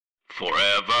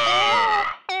Forever.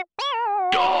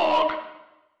 Dog.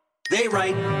 They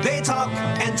write, they talk,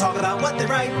 and talk about what they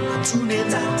write. Tune in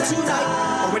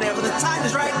tonight, or whenever the time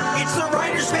is right. It's the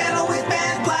Writers Panel with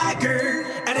Ben Blacker,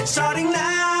 and it's starting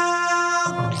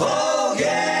now. Oh,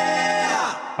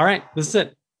 yeah! All right, this is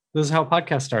it. This is how a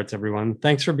podcast starts, everyone.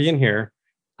 Thanks for being here.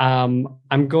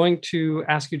 I'm going to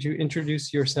ask you to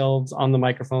introduce yourselves on the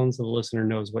microphone so the listener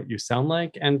knows what you sound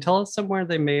like, and tell us somewhere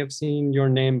they may have seen your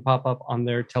name pop up on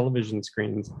their television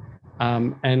screens.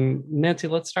 And Nancy,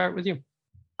 let's start with you.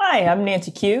 Hi, I'm Nancy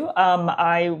Q.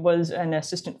 I was an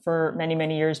assistant for many,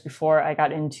 many years before I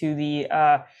got into the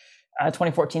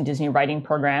 2014 Disney writing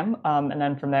program. And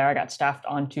then from there, I got staffed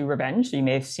onto Revenge. So you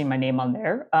may have seen my name on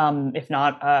there. If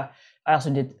not, I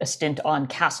also did a stint on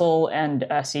Castle and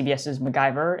CBS's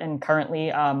MacGyver. And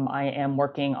currently, I am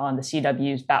working on the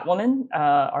CW's Batwoman,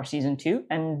 our season 2,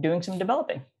 and doing some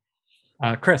developing.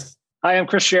 Chris. Hi, I'm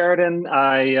Chris Sheridan.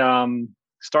 I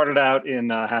started out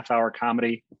in half-hour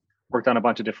comedy, worked on a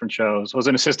bunch of different shows, was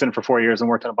an assistant for 4 years and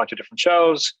worked on a bunch of different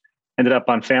shows, ended up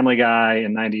on Family Guy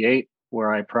in 98,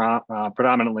 where I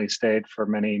predominantly stayed for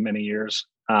many, many years.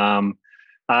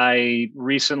 I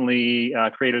recently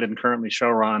created and currently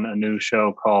showrun a new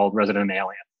show called Resident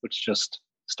Alien, which just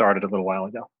started a little while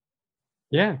ago.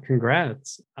 Yeah,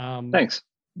 congrats. Thanks.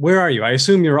 Where are you? I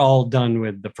assume you're all done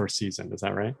with the first season. Is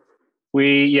that right?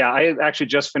 I actually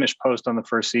just finished post on the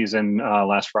first season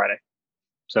last Friday.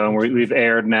 So we've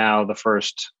aired now the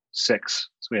first 6.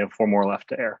 So we have 4 more left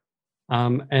to air.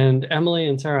 And Emily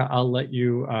and Sara, I'll let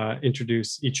you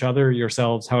introduce each other,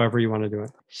 yourselves, however you want to do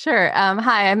it. Sure.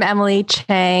 Hi, I'm Emily.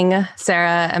 Chang.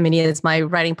 Sara, Amini is my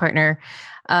writing partner.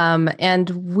 And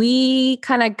we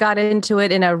kind of got into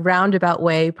it in a roundabout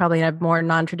way, probably in a more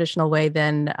non-traditional way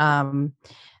than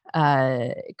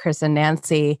Chris and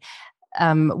Nancy.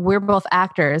 We're both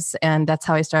actors, and that's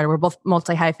how I started. We're both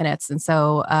multi-hyphenates. And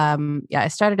so, I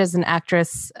started as an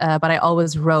actress, but I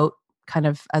always wrote kind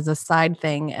of as a side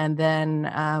thing. And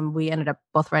then we ended up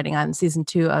both writing on season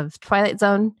 2 of Twilight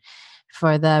Zone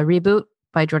for the reboot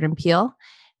by Jordan Peele,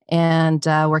 and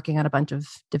working on a bunch of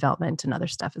development and other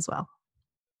stuff as well.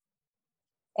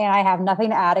 And I have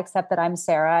nothing to add except that I'm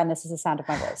Sara, and this is the sound of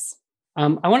my voice.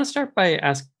 I want to start by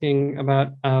asking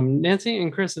about Nancy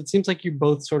and Chris. It seems like you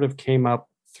both sort of came up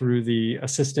through the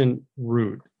assistant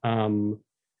route.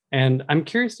 And I'm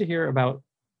curious to hear about,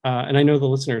 and I know the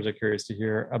listeners are curious to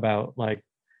hear about, like,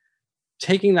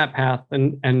 taking that path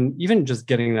and even just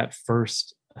getting that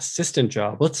first assistant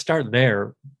job. Let's start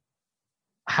there.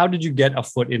 How did you get a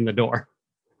foot in the door?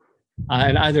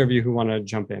 And either of you who want to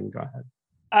jump in, go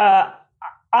ahead.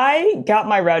 I got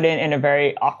my route in a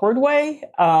very awkward way.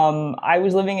 I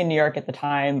was living in New York at the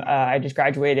time. I just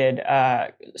graduated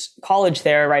college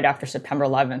there right after September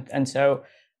 11th. And so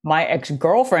my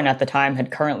ex-girlfriend at the time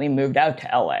had currently moved out to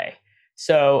LA.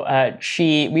 So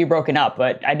we broken up,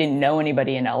 but I didn't know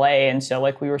anybody in LA. And so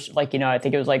we were I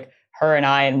think it was her and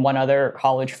I and one other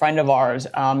college friend of ours.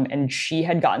 And she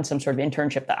had gotten some sort of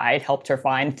internship that I had helped her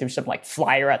find through some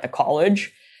flyer at the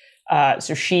college.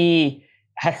 So she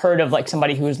had heard of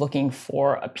somebody who was looking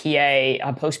for a PA,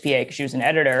 a post PA, because she was an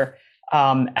editor,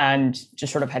 and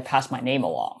just sort of had passed my name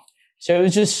along. So it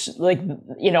was just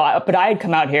but I had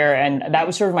come out here, and that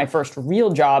was sort of my first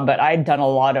real job. But I'd done a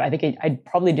lot of, I think I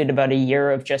probably did about a year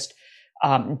of just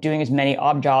doing as many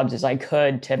odd jobs as I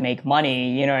could to make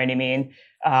money, you know what I mean?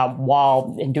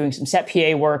 While doing some set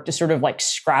PA work, just sort of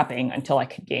scrapping until I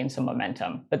could gain some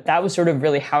momentum. But that was sort of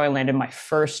really how I landed my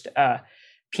first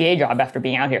PA job after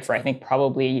being out here for, I think,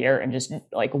 probably a year, and just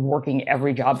working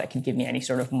every job that could give me any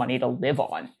sort of money to live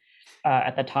on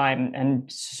at the time. And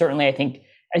certainly I think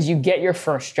as you get your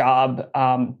first job,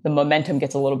 the momentum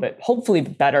gets a little bit, hopefully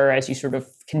better, as you sort of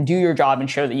can do your job and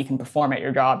show that you can perform at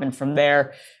your job. And from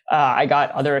there, I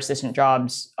got other assistant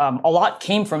jobs. A lot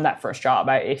came from that first job.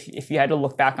 If you had to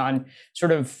look back on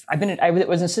sort of, I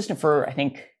was an assistant for, I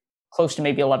think, close to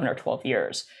maybe 11 or 12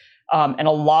 years. And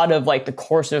a lot of the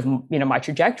course of, my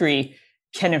trajectory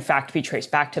can in fact be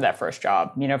traced back to that first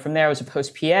job. From there I was a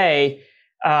post PA.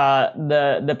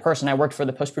 The person I worked for,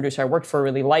 the post producer I worked for,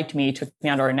 really liked me, took me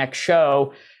on to our next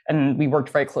show, and we worked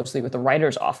very closely with the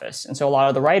writer's office. And so a lot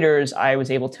of the writers I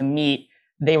was able to meet,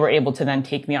 they were able to then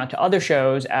take me on to other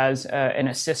shows as an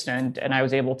assistant, and I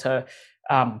was able to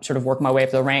sort of work my way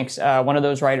up the ranks. Two of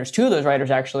those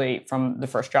writers actually from the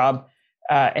first job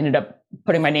ended up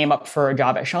putting my name up for a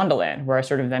job at Shondaland, where I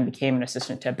sort of then became an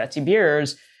assistant to Betsy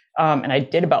Beers. And I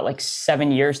did about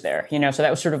 7 years there, so that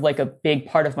was sort of a big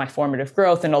part of my formative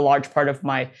growth and a large part of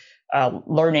my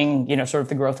learning, sort of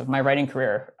the growth of my writing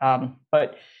career.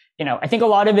 But I think a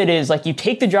lot of it is like you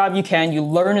take the job you can, you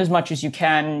learn as much as you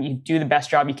can, you do the best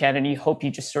job you can, and you hope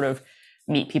you just sort of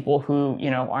meet people who,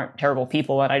 aren't terrible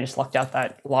people. And I just lucked out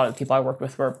that a lot of the people I worked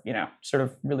with were, sort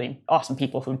of really awesome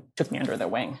people who took me under their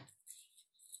wing.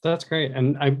 That's great.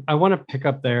 And I want to pick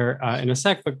up there in a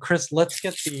sec, but Chris, let's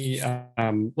get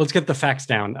the facts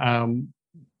down.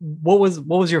 What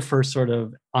was your first sort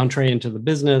of entree into the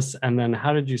business? And then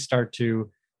how did you start to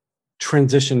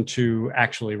transition to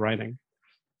actually writing?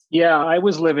 Yeah, I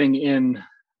was living in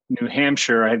New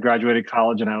Hampshire. I had graduated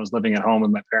college and I was living at home with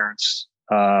my parents,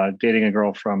 dating a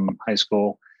girl from high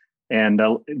school and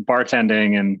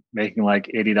bartending and making like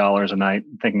 $80 a night,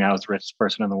 thinking I was the richest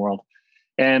person in the world.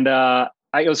 And I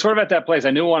was sort of at that place.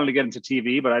 I knew I wanted to get into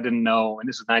TV, but I didn't know. And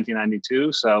this is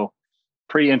 1992. So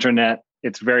pre-internet,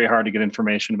 it's very hard to get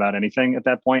information about anything at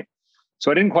that point.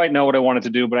 So I didn't quite know what I wanted to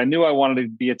do, but I knew I wanted to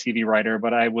be a TV writer.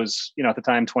 But I was, at the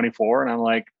time 24. And I'm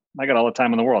like, I got all the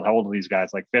time in the world. How old are these guys?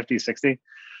 Like 50, 60?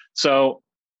 So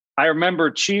I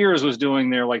remember Cheers was doing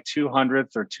their like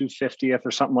 200th or 250th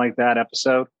or something like that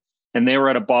episode. And they were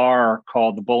at a bar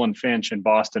called the Bull and Finch in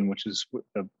Boston, which is what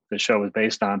the show was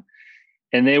based on.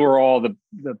 And they were all the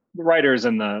writers,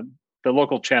 and the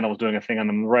local channel was doing a thing on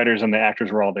them. The writers and the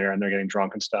actors were all there, and they're getting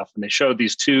drunk and stuff. And they showed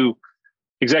these two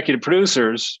executive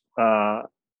producers, Dan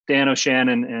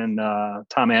O'Shannon and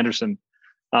Tom Anderson.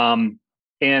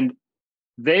 And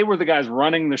they were the guys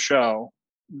running the show.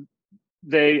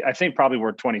 They, I think, probably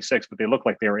were 26, but they looked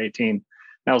like they were 18. And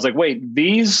I was like, wait,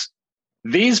 these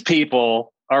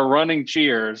people are running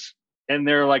Cheers, and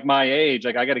they're like my age.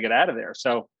 Like, I got to get out of there.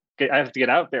 So I have to get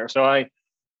out there. So I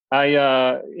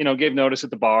gave notice at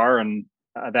the bar, and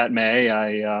that May,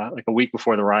 like a week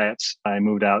before the riots, I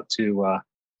moved out to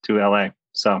LA.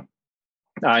 So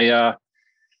I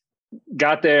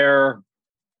got there,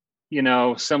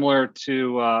 similar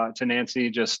to Nancy,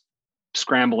 just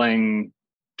scrambling,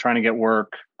 trying to get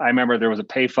work. I remember there was a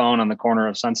payphone on the corner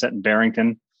of Sunset and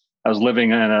Barrington. I was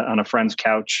living on a friend's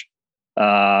couch in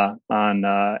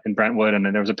Brentwood, and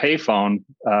then there was a payphone,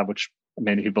 which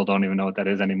many people don't even know what that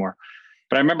is anymore.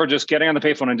 But I remember just getting on the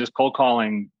payphone and just cold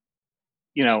calling,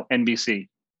 NBC.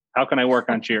 How can I work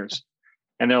on Cheers?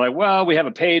 And they're like, well, we have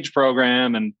a page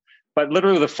program, but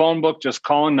literally the phone book, just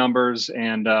calling numbers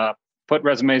and put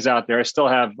resumes out there. I still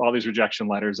have all these rejection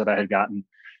letters that I had gotten.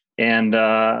 And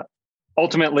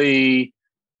ultimately,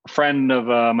 a friend of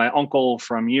my uncle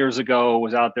from years ago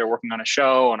was out there working on a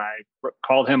show, and I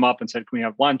called him up and said, can we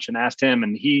have lunch? And asked him,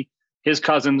 and his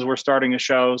cousins were starting a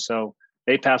show. So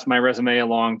they passed my resume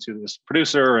along to this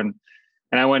producer, and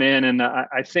I went in, and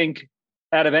I think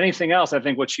out of anything else, I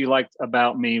think what she liked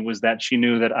about me was that she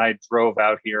knew that I drove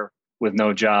out here with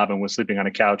no job and was sleeping on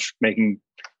a couch, making,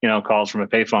 calls from a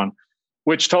payphone,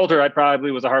 which told her I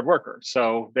probably was a hard worker.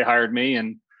 So they hired me,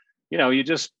 and, you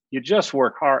just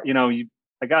work hard.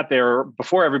 I got there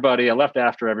before everybody. I left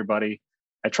after everybody.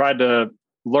 I tried to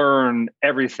learn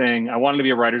everything. I wanted to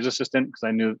be a writer's assistant because I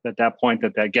knew at that point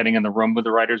that getting in the room with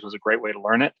the writers was a great way to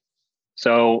learn it.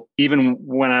 So even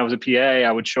when I was a PA,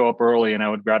 I would show up early and I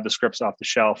would grab the scripts off the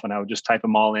shelf and I would just type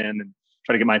them all in and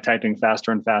try to get my typing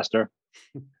faster and faster.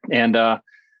 And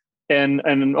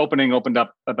an opening opened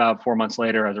up about 4 months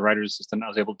later as a writer's assistant. I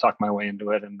was able to talk my way into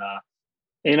it,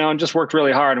 and just worked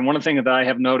really hard. And one of the things that I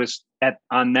have noticed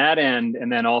on that end,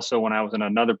 and then also when I was in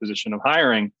another position of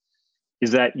hiring,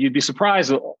 is that you'd be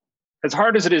surprised, as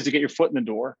hard as it is to get your foot in the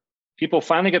door, people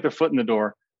finally get their foot in the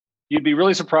door. You'd be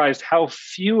really surprised how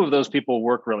few of those people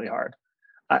work really hard.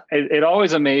 It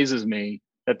always amazes me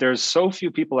that there's so few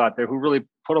people out there who really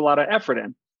put a lot of effort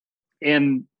in.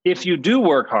 And if you do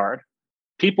work hard,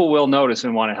 people will notice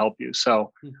and want to help you.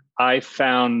 So I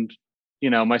found,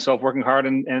 myself working hard,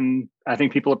 and I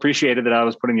think people appreciated that I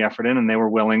was putting the effort in, and they were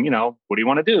willing, what do you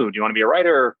want to do? Do you want to be a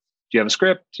writer? Do you have a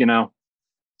script?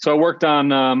 So I worked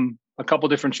on a couple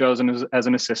different shows, and as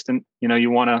an assistant, you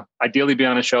want to ideally be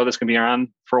on a show that's going to be around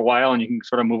for a while, and you can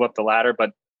sort of move up the ladder.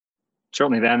 But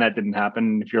certainly then that didn't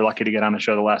happen. If you're lucky to get on a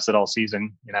show that lasted all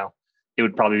season, it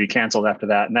would probably be canceled after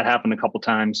that. And that happened a couple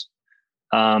times.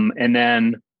 And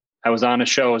then I was on a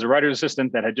show as a writer's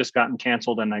assistant that had just gotten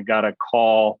canceled, and I got a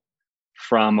call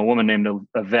from a woman named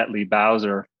Yvette Lee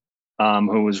Bowser,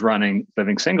 who was running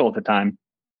Living Single at the time.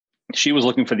 She was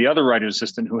looking for the other writer's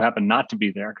assistant who happened not to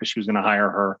be there because she was going to hire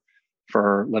her for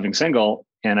her Living Single.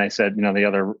 And I said, the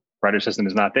other writer's assistant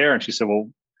is not there. And she said, well,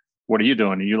 what are you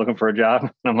doing? Are you looking for a job?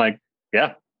 And I'm like,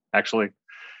 yeah, actually.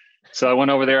 So I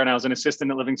went over there and I was an assistant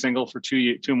at Living Single for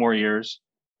 2 more years.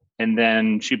 And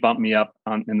then she bumped me up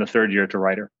in the third year to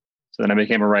writer. So then I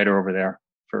became a writer over there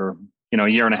for, a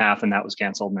year and a half, and that was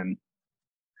canceled. And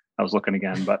I was looking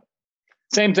again, but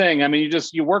same thing. I mean,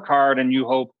 you work hard and you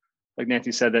hope like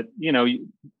Nancy said, that,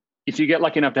 if you get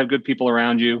lucky enough to have good people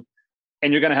around you,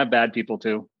 and you're going to have bad people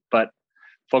too, but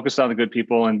focus on the good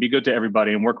people and be good to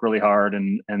everybody and work really hard.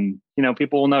 And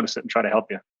people will notice it and try to help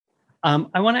you.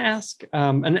 I want to ask,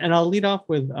 and I'll lead off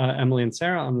with Emily and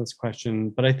Sara on this question,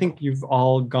 but I think you've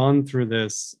all gone through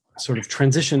this sort of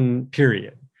transition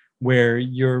period where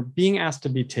you're being asked to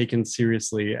be taken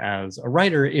seriously as a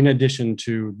writer in addition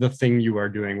to the thing you are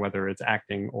doing, whether it's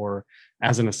acting or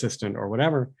as an assistant or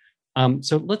whatever.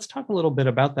 So let's talk a little bit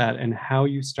about that and how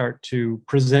you start to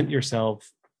present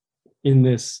yourself in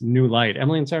this new light.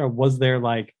 Emily and Sara, was there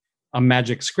like a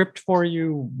magic script for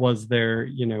you? Was there,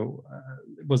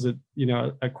 was it,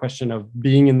 a question of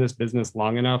being in this business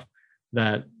long enough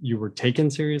that you were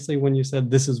taken seriously when you said,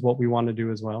 this is what we want to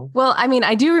do as well? Well, I mean,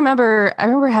 I remember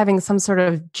having some sort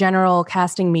of general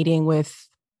casting meeting with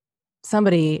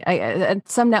somebody at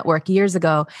some network years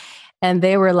ago. And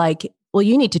they were like, well,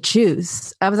 you need to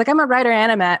choose. I was like, I'm a writer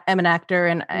and I'm an actor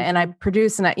and I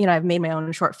produce and I've made my own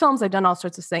short films. I've done all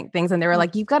sorts of things. And they were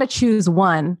like, you've got to choose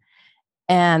one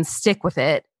and stick with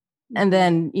it. And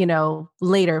then,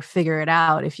 later figure it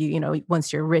out if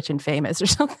once you're rich and famous or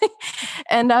something.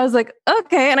 And I was like,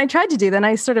 okay. And I tried to do that. And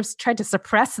I sort of tried to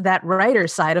suppress that writer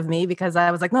side of me because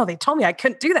I was like, no, they told me I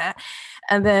couldn't do that.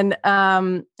 And then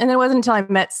it wasn't until I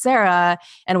met Sara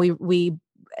and we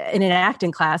in an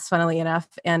acting class, funnily enough,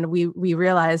 and we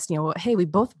realized, hey, we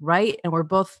both write and we're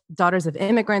both daughters of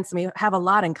immigrants and we have a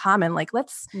lot in common. Like,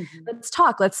 let's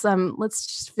talk. Let's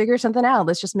just figure something out.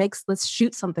 Let's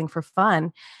shoot something for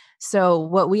fun. So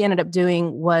what we ended up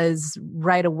doing was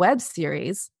write a web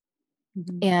series,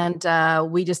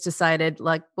 and we just decided,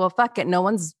 like, well, fuck it, no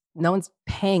one's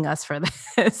paying us for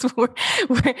this.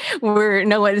 we're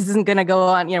no one isn't going to go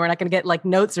on. We're not going to get like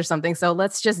notes or something. So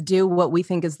let's just do what we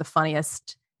think is the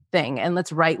funniest thing, and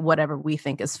let's write whatever we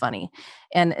think is funny.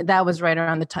 And that was right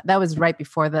around the time. That was right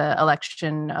before the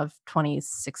election of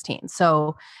 2016.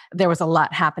 So there was a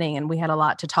lot happening, and we had a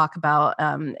lot to talk about.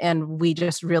 And we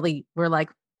just really were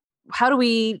like, how do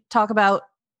we talk about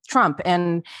Trump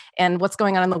and what's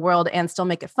going on in the world and still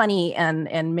make it funny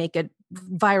and make it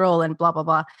viral and blah, blah,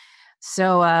 blah.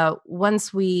 So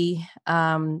once we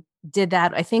did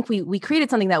that, I think we created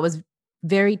something that was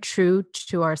very true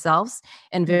to ourselves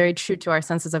and very true to our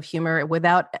senses of humor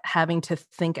without having to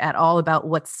think at all about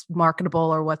what's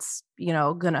marketable or what's,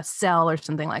 going to sell or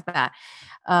something like that.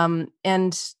 And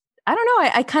I don't know,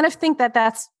 I kind of think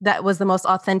that was the most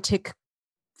authentic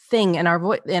thing in our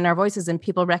voices, and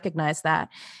people recognize that.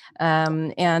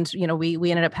 And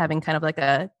we ended up having kind of like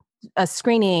a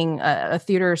screening, a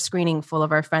theater screening full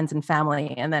of our friends and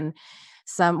family, and then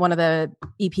one of the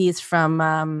EPs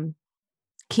from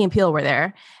Key and Peele were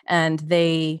there, and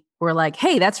they were like,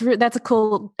 "Hey, that's a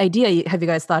cool idea. Have you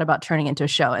guys thought about turning into a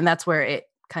show?" And that's where it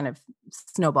kind of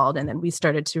snowballed, and then we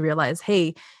started to realize,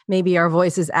 hey, maybe our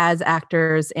voices as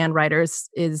actors and writers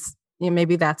is.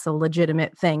 Maybe that's a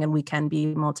legitimate thing and we can be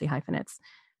multi-hyphenates.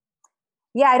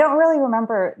 Yeah, I don't really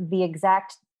remember the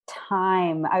exact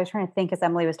time. I was trying to think as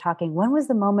Emily was talking, when was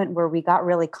the moment where we got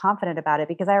really confident about it?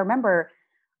 Because I remember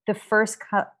the first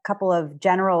couple of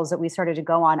generals that we started to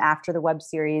go on after the web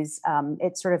series,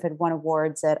 it sort of had won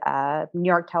awards at New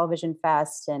York Television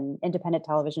Fest and Independent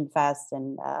Television Fest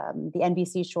and the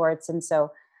NBC Shorts. And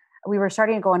so we were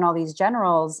starting to go on all these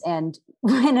generals, and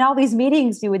in all these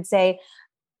meetings, you would say,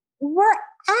 we're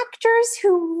actors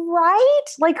who write,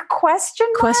 like question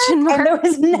mark. And there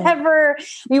was never,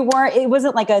 it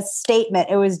wasn't like a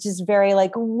statement. It was just very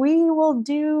like, we will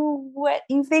do what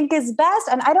you think is best.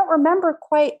 And I don't remember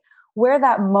quite where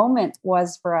that moment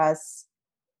was for us.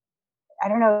 I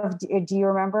don't know. Do you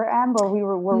remember, Em,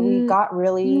 where we got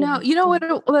really? No, you know what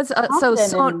it was?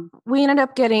 We ended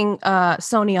up getting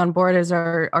Sony on board as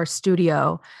our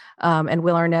studio, and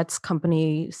Will Arnett's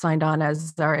company signed on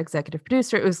as our executive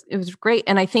producer. It was great,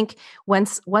 and I think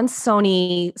once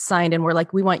Sony signed and we're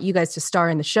like, we want you guys to star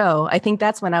in the show. I think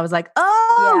that's when I was like,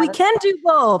 we can do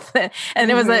both, and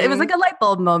it was like a light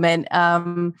bulb moment.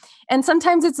 And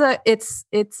sometimes it's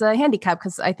a handicap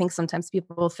because I think sometimes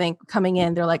people think coming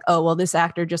in, they're like, oh, well, this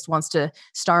actor just wants to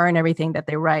star in everything that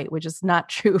they write, which is not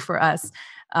true for us.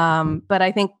 But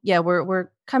I think, we're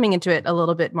coming into it a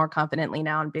little bit more confidently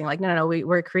now and being like, no,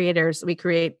 we're creators. We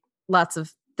create lots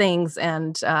of things.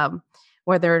 And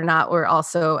whether or not we're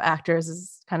also actors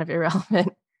is kind of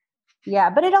irrelevant. Yeah,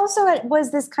 but it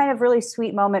was this kind of really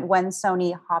sweet moment when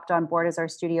Sony hopped on board as our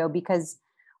studio, because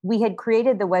we had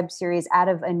created the web series out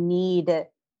of a need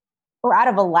or out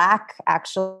of a lack,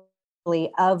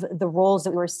 actually, of the roles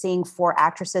that we were seeing for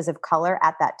actresses of color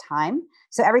at that time.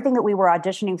 So everything that we were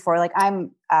auditioning for, like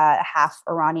I'm half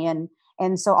Iranian,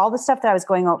 And so all the stuff that I was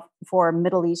going out for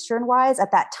Middle Eastern wise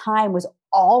at that time was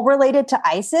all related to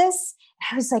ISIS.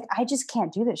 I was like, I just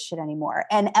can't do this shit anymore.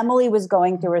 And Emily was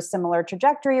going through a similar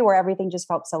trajectory where everything just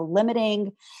felt so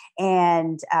limiting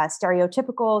and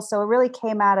stereotypical. So it really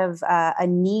came out of a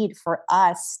need for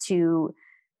us to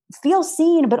feel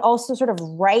seen, but also sort of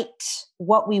write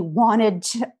what we wanted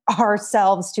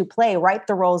ourselves to play, write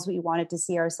the roles we wanted to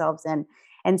see ourselves in.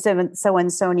 And so when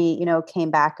Sony, came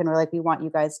back and were like, we want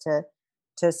you guys to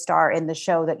star in the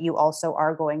show that you also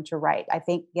are going to write. I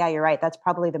think, yeah, you're right. That's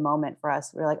probably the moment for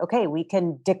us. We're like, okay, we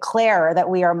can declare that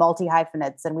we are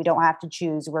multi-hyphenates and we don't have to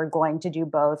choose. We're going to do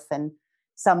both. And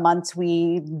some months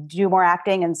we do more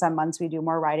acting and some months we do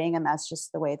more writing. And that's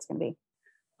just the way it's going to be.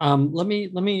 Let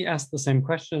me ask the same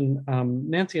question.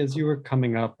 Nancy, as you were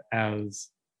coming up as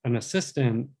an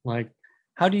assistant, like,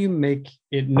 how do you make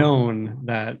it known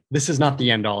that this is not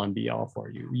the end all and be all for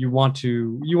you? You want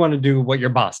to do what your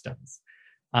boss does.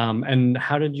 And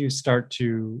how did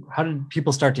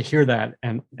people start to hear that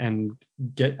and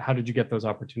how did you get those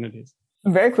opportunities?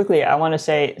 Very quickly, I want to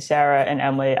say, Sara and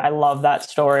Emily, I love that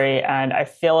story. And I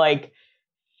feel like,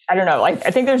 I don't know, like,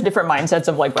 I think there's different mindsets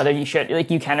of like whether you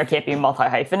can or can't be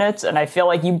multi-hyphenates. And I feel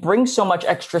like you bring so much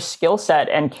extra skill set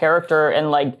and character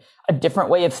and like a different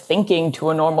way of thinking to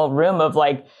a normal room of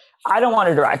like, I don't want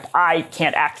to direct. I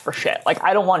can't act for shit. Like,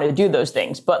 I don't want to do those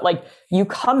things. But like, you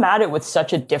come at it with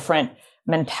such a different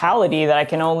mentality that I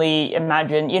can only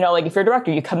imagine, like if you're a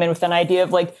director, you come in with an idea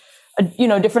of like,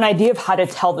 different idea of how to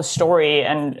tell the story.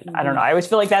 And I don't know, I always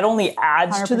feel like that only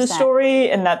adds 100%. to the story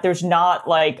and that there's not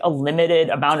like a limited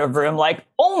amount of room, like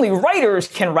only writers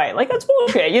can write. Like, that's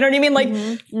bullshit. You know what I mean?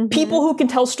 Like people who can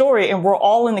tell story, and we're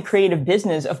all in the creative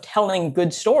business of telling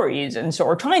good stories. And so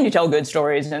we're trying to tell good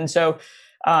stories. And so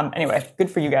anyway, good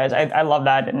for you guys. I love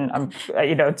that. And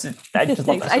I just love that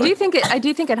story. I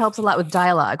do think it helps a lot with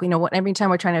dialogue. Every time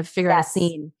we're trying to figure out a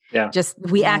scene, just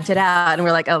we act it out and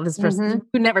we're like, oh, this person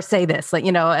would never say this, like,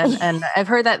 and I've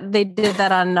heard that they did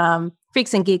that on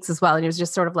Freaks and Geeks as well. And it was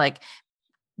just sort of like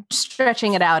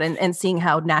stretching it out and seeing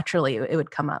how naturally it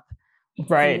would come up.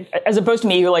 Right. As opposed to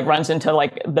me who like runs into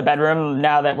like the bedroom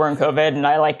now that we're in COVID and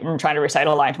I like am trying to recite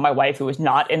a line to my wife who is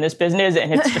not in this business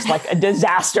and it's just like a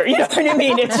disaster. You know what I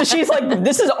mean? It's just, she's like,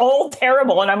 this is all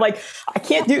terrible. And I'm like, I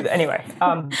can't do that. Anyway.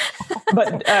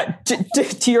 But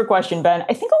to your question, Ben,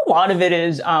 I think a lot of it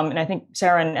is, and I think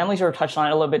Sara and Emily sort of touched on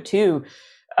it a little bit too.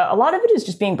 A lot of it is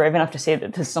just being brave enough to say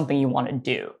that this is something you want to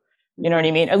do. You know what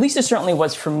I mean? At least it certainly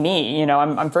was for me.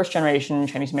 I'm first generation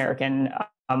Chinese American.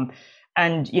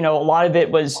 And, a lot of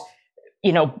it was,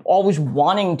 always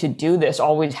wanting to do this,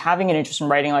 always having an interest in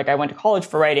writing. Like I went to college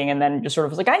for writing and then just sort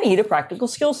of was like, I need a practical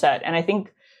skill set. And I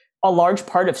think a large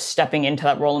part of stepping into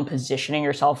that role and positioning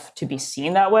yourself to be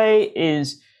seen that way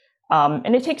is,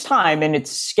 and it takes time and it's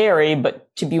scary,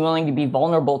 but to be willing to be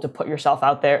vulnerable, to put yourself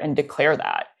out there and declare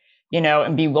that,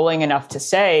 and be willing enough to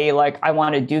say, like, I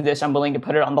want to do this. I'm willing to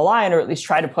put it on the line or at least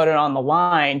try to put it on the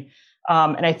line.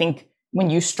 And I think when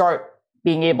you start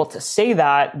being able to say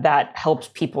that helps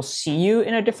people see you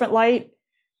in a different light,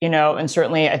 and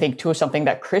certainly I think too, something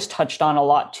that Chris touched on a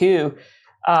lot too,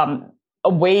 a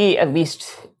way, at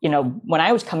least, when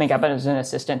I was coming up as an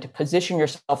assistant, to position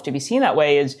yourself to be seen that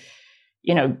way is,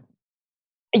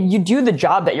 you do the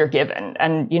job that you're given.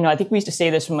 And, I think we used to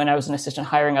say this when I was an assistant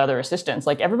hiring other assistants,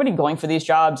 like everybody going for these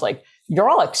jobs, like you're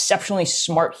all exceptionally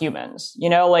smart humans,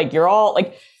 like you're all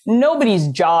like, nobody's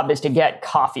job is to get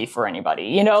coffee for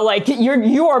anybody, like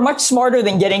you are much smarter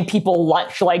than getting people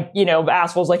lunch, like,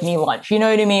 assholes like me lunch, you know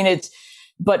what I mean?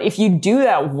 But if you do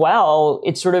that well,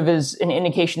 it sort of is an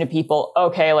indication to people,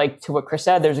 okay, like to what Chris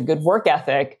said, there's a good work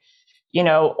ethic.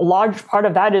 A large part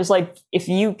of that is like, if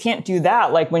you can't do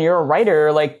that, like when you're a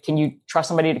writer, like, can you trust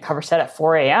somebody to cover set at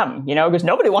 4 a.m., because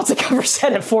nobody wants to cover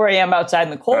set at 4 a.m. outside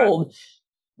in the cold. Right.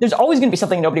 There's always going to be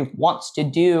something nobody wants to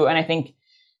do. And I think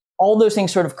all those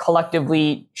things sort of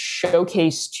collectively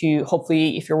showcase to,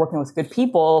 hopefully, if you're working with good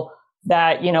people,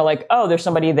 that, like, oh, there's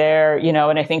somebody there,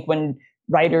 and I think when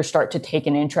writers start to take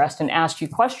an interest and ask you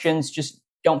questions, just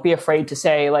don't be afraid to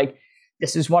say, like,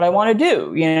 this is what I want to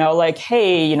do, like,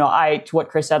 hey, to what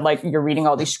Chris said, like, you're reading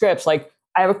all these scripts, like,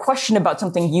 I have a question about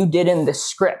something you did in this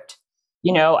script.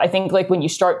 I think like when you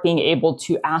start being able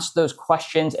to ask those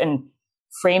questions and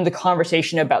frame the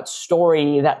conversation about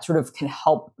story, that sort of can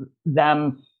help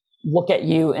them look at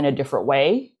you in a different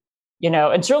way,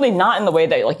 and certainly not in the way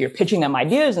that like you're pitching them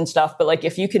ideas and stuff, but like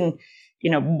if you can,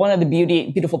 one of the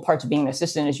beautiful parts of being an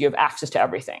assistant is you have access to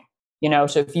everything,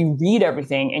 so if you read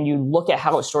everything and you look at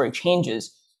how a story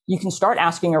changes, you can start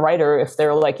asking a writer if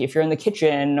they're like, if you're in the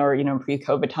kitchen or, in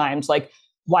pre-COVID times, like,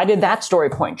 why did that story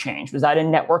point change? Was that a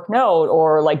network note,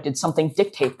 or like, did something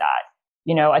dictate that?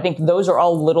 You know, I think those are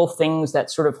all little things that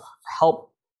sort of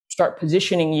help start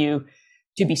positioning you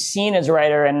to be seen as a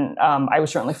writer. And I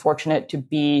was certainly fortunate to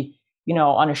be, you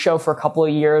know, on a show for a couple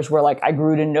of years where like I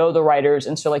grew to know the writers.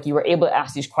 And so like you were able to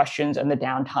ask these questions in the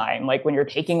downtime, like when you're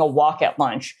taking a walk at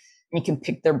lunch, you can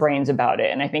pick their brains about it.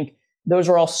 And I think those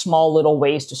are all small little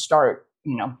ways to start,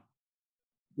 you know,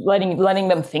 letting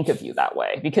them think of you that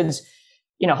way. Because,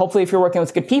 you know, hopefully if you're working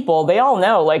with good people, they all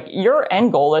know like your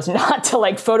end goal is not to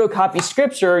like photocopy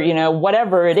scripts or, you know,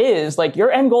 whatever it is. Like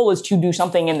your end goal is to do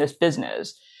something in this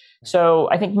business. So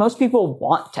I think most people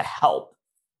want to help,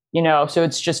 you know, so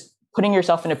it's just putting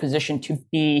yourself in a position to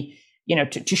be, you know,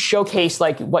 to showcase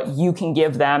like what you can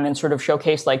give them and sort of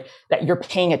showcase like that you're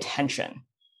paying attention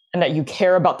and that you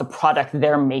care about the product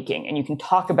they're making. And you can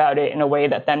talk about it in a way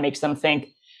that then makes them think,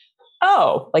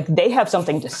 oh, like they have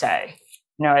something to say.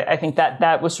 You know, I think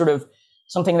that was sort of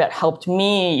something that helped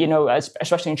me, you know,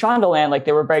 especially in Shondaland, like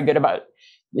they were very good about,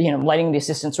 you know, letting the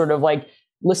assistants sort of like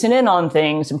listen in on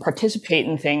things and participate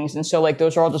in things. And so like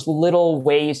those are all just little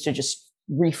ways to just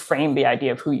reframe the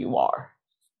idea of who you are.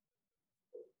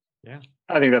 Yeah.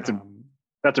 I think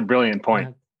that's a brilliant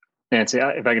point, Nancy.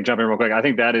 If I can jump in real quick, I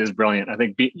think that is brilliant. I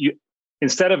think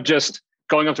instead of just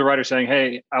going up to a writer saying,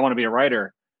 hey, I want to be a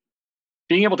writer,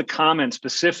 being able to comment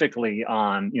specifically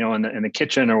on, you know, in the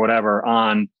kitchen or whatever,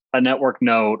 on a network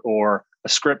note or a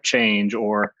script change,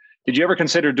 or did you ever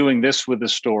consider doing this with the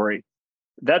story?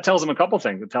 That tells them a couple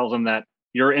things. It tells them that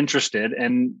you're interested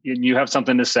and you have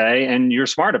something to say and you're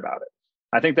smart about it.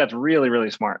 I think that's really, really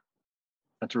smart.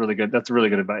 That's really good. That's really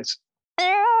good advice.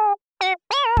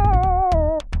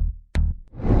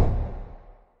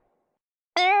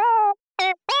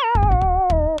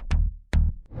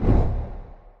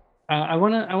 I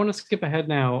want to skip ahead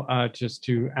now just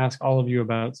to ask all of you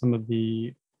about some of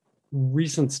the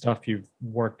recent stuff you've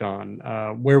worked on,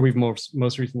 where we've most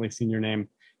recently seen your name.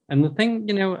 And the thing,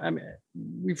 you know,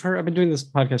 I've been doing this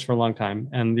podcast for a long time,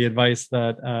 and the advice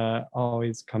that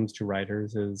always comes to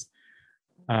writers is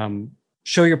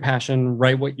show your passion,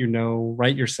 write what you know,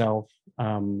 write yourself.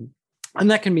 And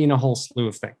that can mean a whole slew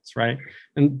of things, right?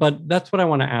 But that's what I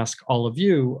want to ask all of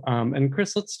you. And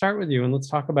Chris, let's start with you and let's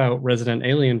talk about Resident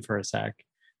Alien for a sec.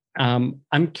 I'm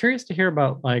curious to hear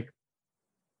about, like,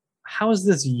 how is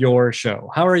this your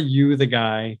show? How are you the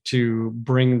guy to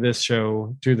bring this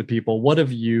show to the people? What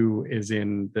of you is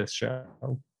in this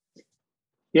show?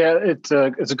 Yeah, it's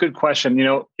a good question. You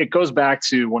know, it goes back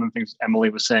to one of the things Emily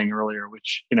was saying earlier,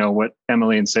 which, you know, what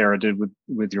Emily and Sara did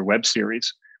with your web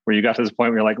series, where you got to this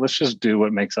point where you're like, let's just do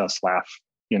what makes us laugh.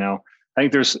 You know, I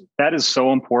think that is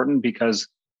so important, because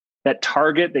that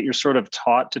target that you're sort of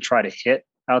taught to try to hit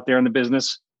out there in the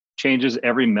business changes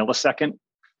every millisecond.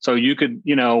 So you could,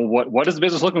 you know, what is the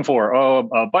business looking for?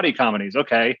 Oh, buddy comedies.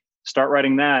 Okay. Start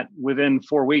writing that. Within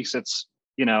 4 weeks, it's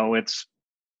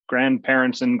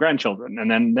grandparents and grandchildren.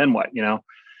 And then what? You know,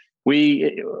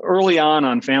 we early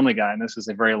on Family Guy, and this is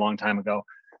a very long time ago,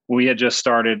 we had just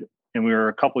started and we were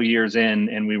a couple of years in,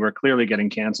 and we were clearly getting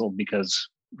canceled because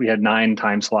we had 9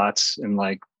 time slots in,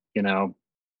 like, you know,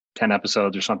 10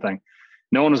 episodes or something.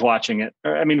 No one was watching it.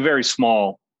 I mean, very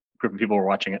small group of people were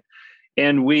watching it.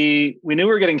 And we knew we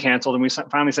were getting canceled, and we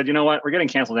finally said, you know what, we're getting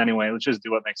canceled anyway. Let's just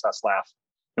do what makes us laugh.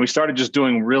 And we started just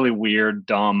doing really weird,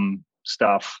 dumb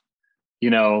stuff. You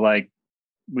know, like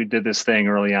we did this thing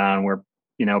early on where,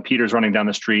 you know, Peter's running down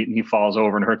the street and he falls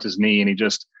over and hurts his knee, and he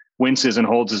just winces and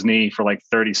holds his knee for like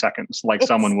 30 seconds, like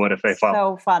someone would if they fell.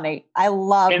 So funny. I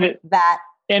love that.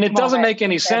 And it doesn't make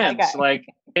any sense. Like,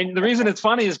 and the reason it's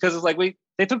funny is because it's like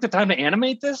they took the time to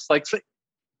animate this. Like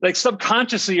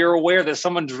subconsciously you're aware that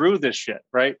someone drew this shit,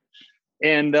 right?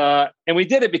 And we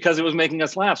did it because it was making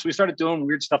us laugh. So we started doing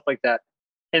weird stuff like that.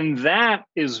 And that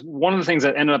is one of the things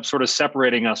that ended up sort of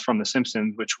separating us from The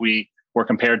Simpsons, which we were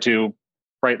compared to,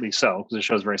 rightly so, because the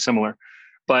show is very similar.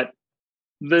 But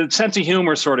the sense of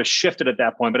humor sort of shifted at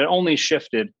that point, but it only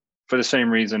shifted for the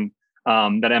same reason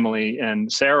that Emily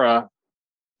and Sara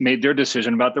made their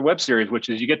decision about their web series, which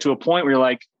is you get to a point where you're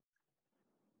like,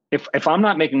 if I'm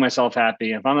not making myself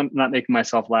happy, if I'm not making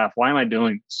myself laugh, why am I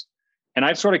doing this? And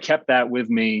I've sort of kept that with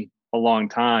me a long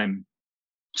time.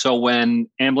 So when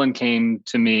Amblin came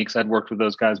to me, because I'd worked with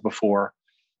those guys before,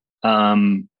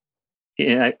 I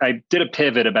did a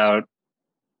pivot about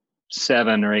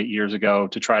 7 or 8 years ago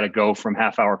to try to go from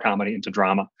half-hour comedy into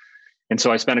drama. And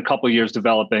so I spent a couple of years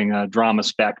developing a drama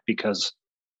spec, because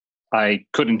I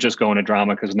couldn't just go into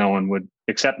drama because no one would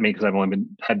accept me, because I've only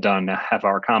had done a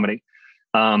half-hour comedy.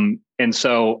 And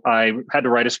so I had to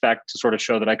write a spec to sort of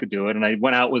show that I could do it. And I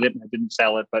went out with it, and I didn't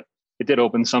sell it, but it did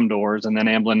open some doors. And then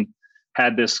Amblin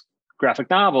had this graphic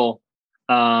novel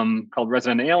called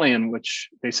Resident Alien, which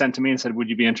they sent to me and said, would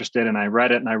you be interested? And I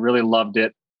read it and I really loved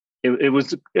it. It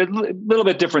was a little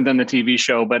bit different than the TV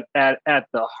show, but at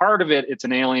the heart of it, it's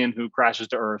an alien who crashes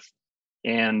to Earth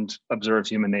and observes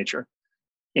human nature.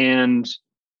 And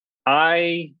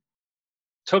I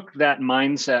took that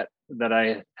mindset that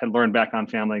I had learned back on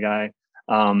Family Guy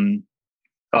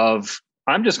of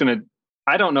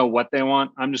I don't know what they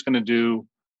want. I'm just going to do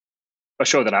a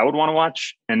show that I would want to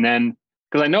watch. And then,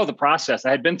 because I know the process,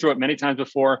 I had been through it many times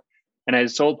before, and I had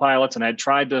sold pilots and I had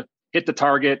tried to hit the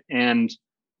target. And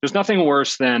there's nothing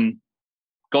worse than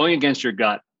going against your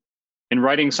gut and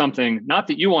writing something, not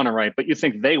that you want to write, but you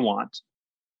think they want.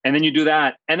 And then you do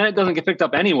that, and then it doesn't get picked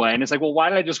up anyway. And it's like, well, why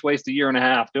did I just waste a year and a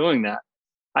half doing that?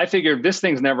 I figured this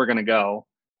thing's never going to go.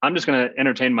 I'm just going to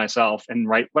entertain myself and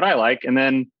write what I like. And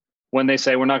then when they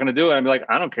say we're not going to do it, I'd be like,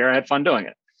 I don't care. I had fun doing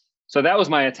it. So that was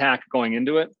my attack going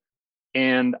into it.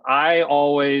 And I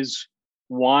always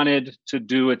wanted to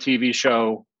do a TV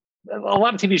show. A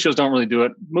lot of TV shows don't really do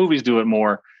it. Movies do it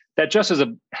more. That just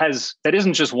that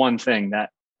isn't just one thing, that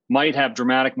might have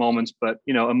dramatic moments, but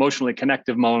emotionally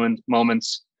connective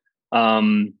moments,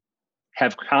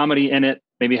 have comedy in it,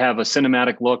 maybe have a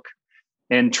cinematic look,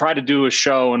 and try to do a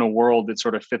show in a world that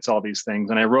sort of fits all these things.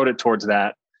 And I wrote it towards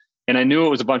that. And I knew it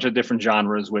was a bunch of different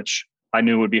genres, which I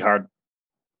knew would be hard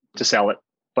to sell it,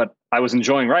 but I was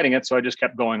enjoying writing it. So I just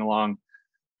kept going along,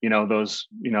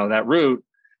 that route.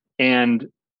 And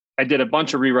I did a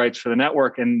bunch of rewrites for the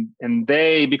network, and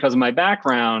they, because of my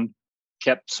background,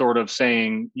 kept sort of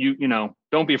saying,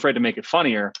 don't be afraid to make it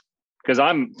funnier. Because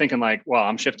I'm thinking like, well,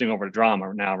 I'm shifting over to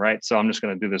drama now, right? So I'm just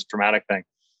going to do this dramatic thing.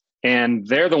 And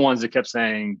they're the ones that kept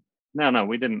saying, no,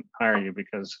 we didn't hire you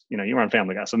because, you were on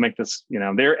Family Guy. So make this,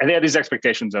 they had these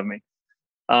expectations of me.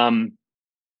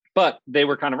 But they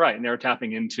were kind of right. And they were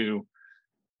tapping into,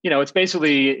 it's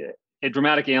basically a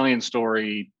dramatic alien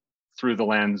story through the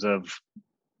lens of,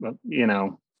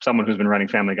 someone who's been writing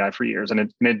Family Guy for years.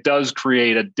 And it does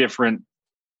create a different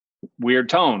weird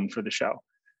tone for the show.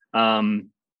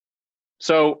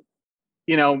 So,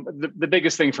 the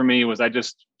biggest thing for me was I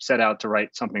just set out to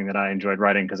write something that I enjoyed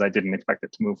writing because I didn't expect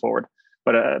it to move forward.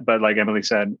 But like Emily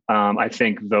said, I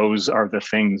think those are the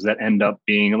things that end up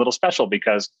being a little special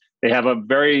because they have a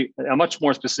much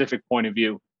more specific point of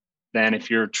view than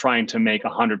if you're trying to make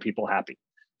 100 people happy.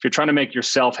 If you're trying to make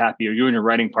yourself happy or you and your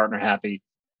writing partner happy,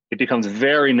 it becomes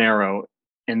very narrow.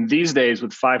 And these days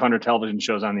with 500 television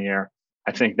shows on the air,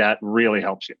 I think that really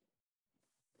helps you.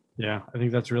 Yeah, I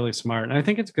think that's really smart. And I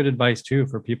think it's good advice too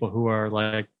for people who are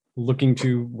like looking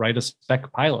to write a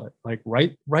spec pilot. Like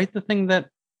write the thing that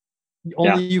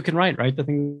only you can write the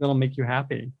thing that'll make you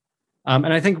happy.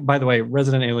 And I think, by the way,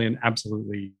 Resident Alien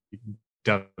absolutely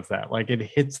does that. Like it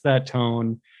hits that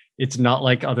tone. It's not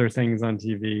like other things on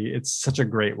TV. It's such a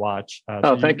great watch.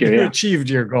 Thank you. You achieved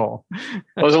your goal. Well,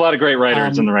 there's a lot of great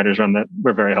writers in the writer's room that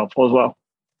were very helpful as well.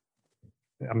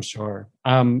 I'm sure.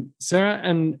 Sara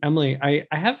and Emily, I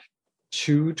have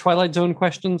 2 Twilight Zone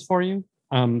questions for you.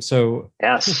 So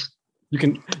yes, you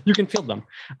can field them.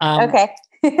 Okay.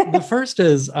 The first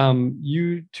is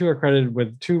you 2 are credited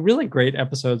with 2 really great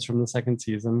episodes from the 2nd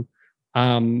season.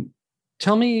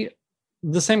 Tell me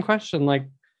the same question, like,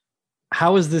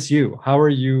 how is this you? How are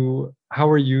you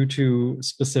 2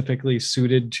 specifically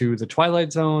suited to the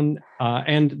Twilight Zone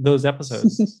and those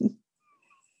episodes?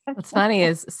 What's funny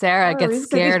is Sara gets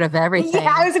scared of everything.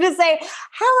 Yeah, I was going to say,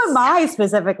 how am I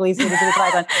specifically suited to the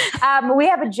Twilight Zone? We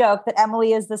have a joke that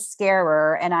Emily is the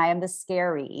scarer and I am the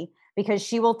scary because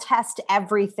she will test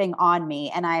everything on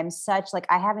me. And I am such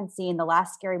I haven't seen the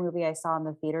last scary movie I saw in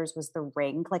the theaters was The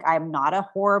Ring. Like I'm not a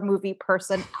horror movie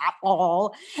person at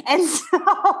all. And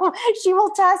so she will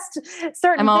test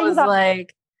certain things on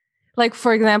like,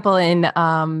 for example, in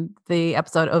the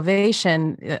episode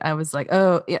Ovation, I was like,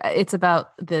 oh, yeah, it's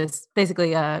about this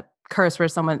basically a curse where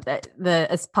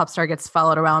a pop star gets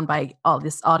followed around by all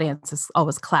this audience is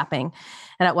always clapping.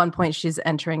 And at one point she's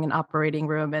entering an operating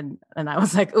room and I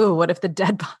was like, oh, what if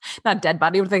the not dead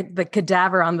body, what if the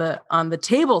cadaver on the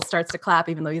table starts to clap,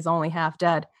 even though he's only half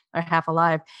dead or half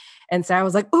alive. And Sara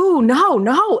was like, oh,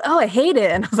 no. Oh, I hate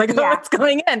it. And I was like, oh, what's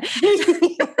going in?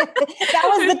 That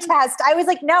was the test. I was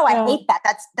like, no, I hate that.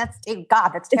 That's God,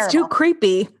 that's terrible. It's too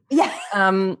creepy. Yeah.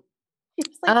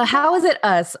 How is it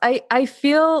us? I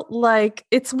feel like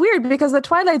it's weird because the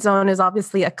Twilight Zone is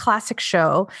obviously a classic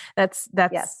show that's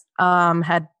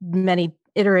had many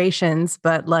iterations,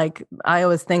 but like I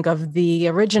always think of the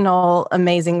original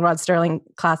amazing Rod Serling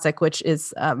classic, which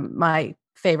is my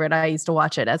favorite. I used to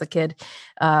watch it as a kid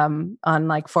on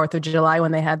like 4th of July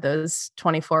when they had those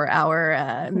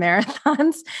 24-hour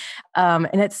marathons.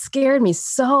 And it scared me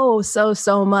so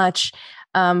much.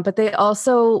 But they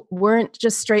also weren't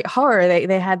just straight horror.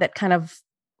 They had that kind of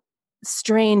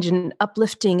strange and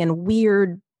uplifting and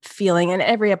weird feeling. And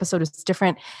every episode was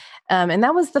different. And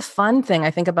that was the fun thing,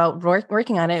 I think, about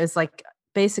working on it. It was like,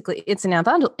 basically, it's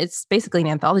basically an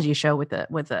anthology show with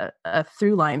a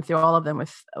through line through all of them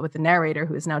with the narrator,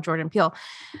 who is now Jordan Peele.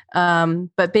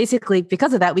 But basically,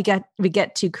 because of that, we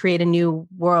get to create a new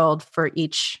world for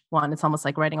each one. It's almost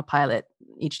like writing a pilot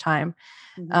each time.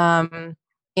 Mm-hmm.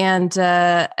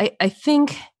 I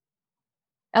think,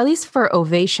 at least for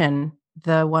Ovation,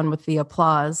 the one with the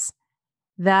applause,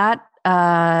 that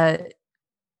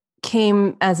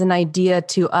came as an idea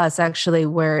to us, actually,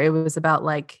 where it was about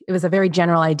like, it was a very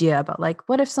general idea about like,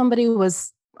 what if somebody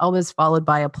was always followed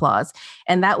by applause?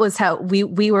 And that was how we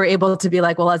were able to be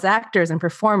like, well, as actors and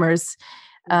performers,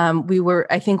 we were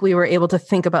able to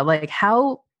think about like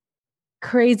how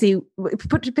crazy,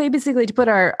 basically to put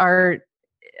our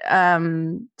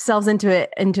selves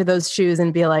into those shoes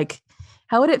and be like,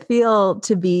 how would it feel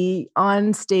to be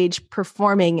on stage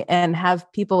performing and have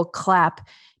people clap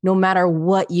no matter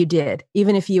what you did,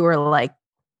 even if you were like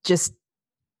just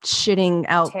shitting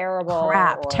out terrible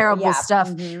stuff.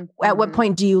 Mm-hmm. At what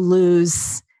point do you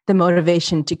lose the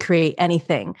motivation to create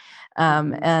anything?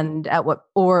 And at what,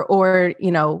 or,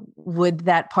 you know, would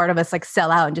that part of us like sell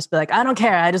out and just be like, I don't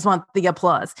care, I just want the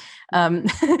applause.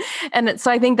 And so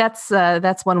I think that's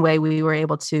one way we were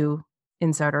able to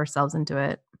insert ourselves into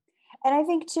it. And I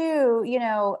think too, you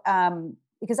know,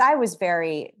 because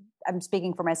I'm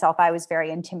speaking for myself, I was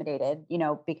very intimidated, you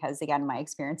know, because again, my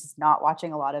experience is not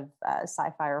watching a lot of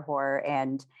sci-fi or horror.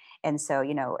 And so,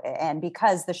 you know, and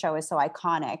because the show is so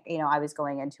iconic, you know, I was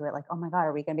going into it like, oh my God,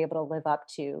 are we going to be able to live up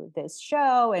to this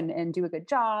show and do a good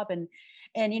job?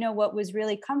 And, you know, what was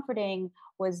really comforting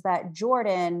was that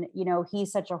Jordan, you know,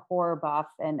 he's such a horror buff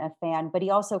and a fan, but he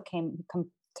also came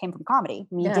from comedy.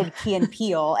 I mean, he did Key and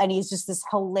Peele, and he's just this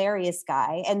hilarious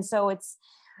guy. And so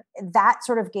that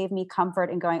sort of gave me comfort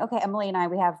in going, okay, Emily and I,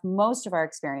 we have most of our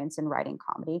experience in writing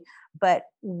comedy, but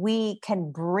we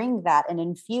can bring that and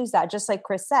infuse that, just like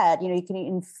Chris said, you know, you can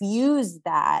infuse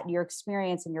that, your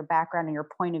experience and your background and your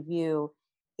point of view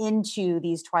into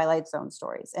these Twilight Zone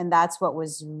stories. And that's what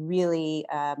was really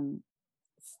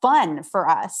fun for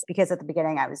us, because at the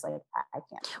beginning I was like, I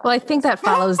can't. Well, I think that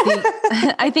follows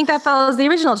the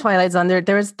original Twilight Zone.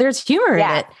 There's humor in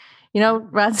it. You know,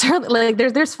 like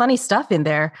there's funny stuff in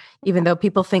there, even though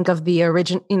people think of the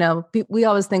original, you know, we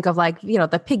always think of like, you know,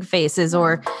 the pig faces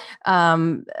or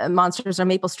Monsters or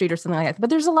Maple Street or something like that. But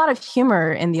there's a lot of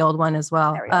humor in the old one as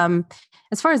well.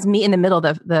 As far as Meet in the Middle,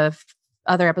 the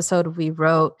other episode we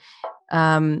wrote,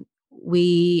 I'm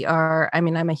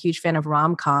a huge fan of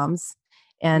rom-coms,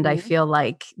 and I feel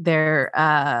like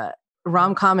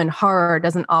rom-com and horror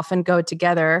doesn't often go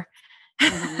together.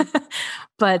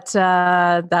 But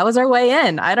that was our way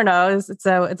in. I don't know. It's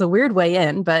a weird way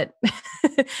in, but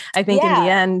I think in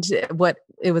the end, what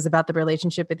it was about the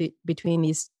relationship between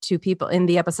these two people. In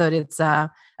the episode, it's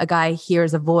a guy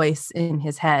hears a voice in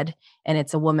his head, and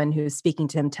it's a woman who's speaking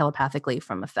to him telepathically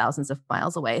from thousands of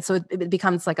miles away. So it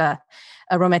becomes like a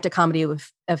romantic comedy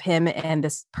of him and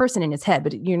this person in his head,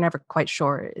 but you're never quite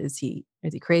sure, is he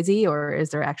crazy, or is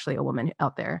there actually a woman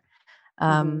out there?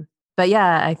 But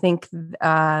yeah, I think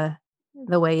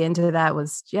the way into that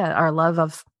was our love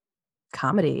of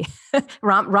comedy,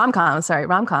 rom-coms,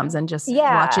 and just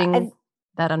watching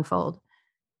that unfold.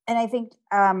 And I think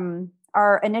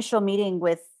our initial meeting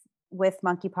with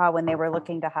Monkey Paw, when they were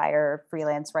looking to hire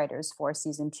freelance writers for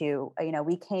season 2, you know,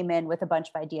 we came in with a bunch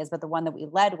of ideas, but the one that we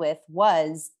led with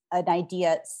was an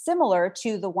idea similar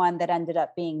to the one that ended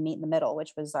up being Meet in the Middle,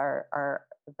 which was the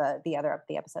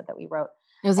episode that we wrote.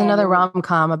 It was another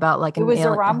rom-com about like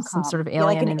some sort of alien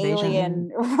like an invasion.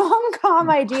 Alien rom-com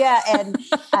idea. And,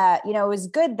 you know, it was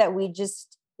good that we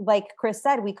just, like Chris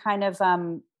said, we kind of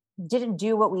didn't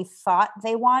do what we thought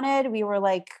they wanted. We were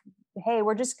like, hey,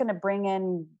 we're just going to bring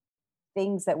in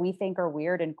things that we think are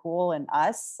weird and cool and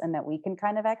us, and that we can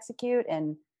kind of execute.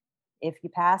 And if you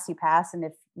pass, you pass. And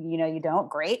if, you know, you don't,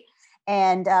 great.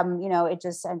 And, you know, it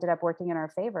just ended up working in our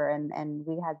favor. And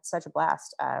we had such a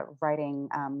blast writing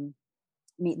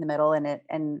Meet in the Middle,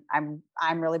 and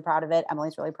I'm really proud of it.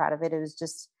 Emily's really proud of it. It was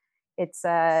just, it's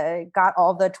got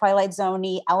all the Twilight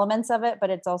Zone-y elements of it,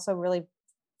 but it's also really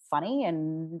funny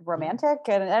and romantic.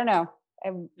 And I don't know,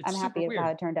 I'm happy with how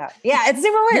it turned out. Yeah, it's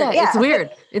super weird. Yeah, it's weird.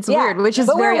 It's weird, which is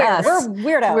very us.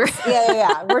 We're weirdos.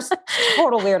 Yeah. We're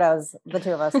total weirdos, the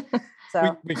two of us.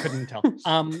 So we couldn't tell.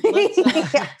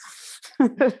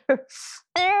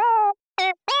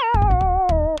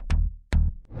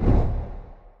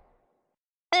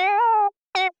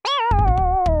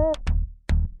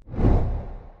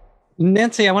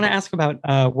 Nancy, I want to ask about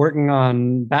working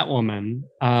on Batwoman,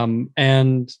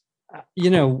 and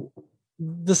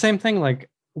the same thing. Like,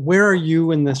 where are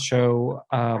you in this show?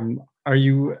 Are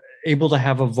you able to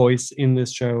have a voice in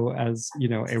this show as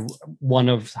one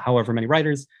of however many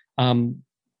writers?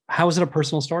 How is it a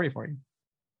personal story for you?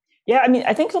 Yeah, I mean,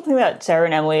 I think something that Sara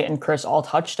and Emily and Chris all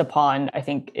touched upon, I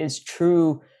think, is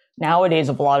true nowadays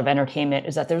of a lot of entertainment,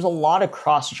 is that there's a lot of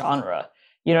cross genre.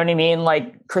 You know what I mean?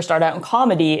 Like, Chris started out in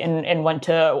comedy and went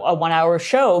to a 1 hour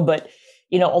show, but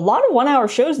a lot of 1 hour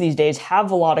shows these days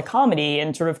have a lot of comedy.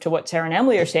 And sort of to what Sara and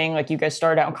Emily are saying, like, you guys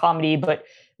started out in comedy, but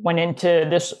went into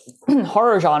this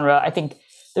horror genre. I think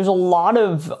there's a lot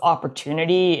of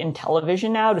opportunity in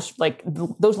television now. Just like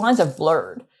those lines have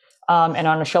blurred. And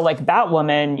on a show like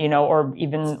Batwoman, or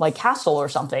even like Castle or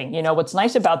something, what's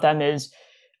nice about them is,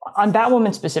 on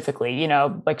Batwoman specifically,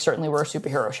 like, certainly we're a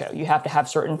superhero show. You have to have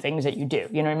certain things that you do.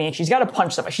 You know what I mean? She's got to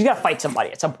punch somebody. She's got to fight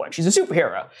somebody at some point. She's a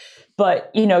superhero.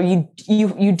 But, you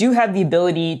do have the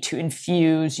ability to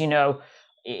infuse,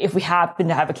 if we happen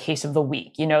to have a case of the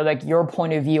week, like, your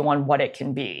point of view on what it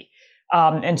can be.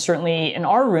 And certainly in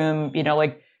our room,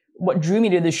 like, what drew me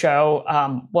to the show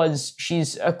was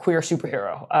she's a queer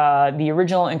superhero. The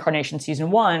original incarnation, season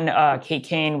 1, Kate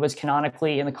Kane was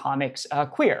canonically in the comics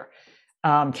queer.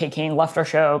 Kate Kane left our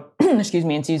show, in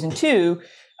season 2.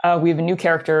 We have a new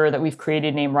character that we've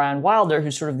created named Ryan Wilder,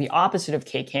 who's sort of the opposite of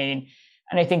Kate Kane.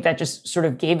 And I think that just sort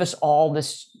of gave us all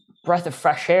this breath of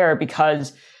fresh air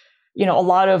because, a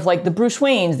lot of like the Bruce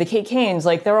Waynes, the Kate Kanes,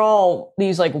 like, they're all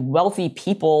these like wealthy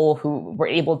people who were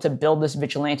able to build this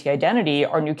vigilante identity.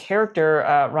 Our new character,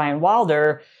 Ryan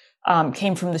Wilder,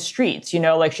 came from the streets,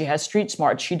 like, she has street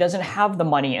smarts. She doesn't have the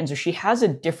money. And so she has a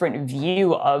different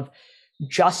view of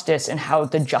justice and how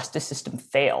the justice system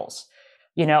fails,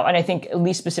 and I think, at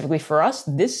least specifically for us,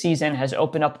 this season has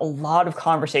opened up a lot of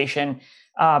conversation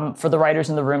for the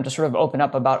writers in the room to sort of open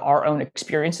up about our own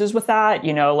experiences with that,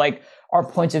 like, our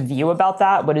points of view about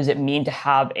that. What does it mean to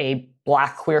have a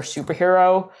Black queer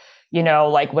superhero?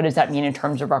 Like, what does that mean in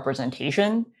terms of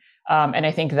representation? And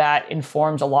I think that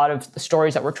informs a lot of the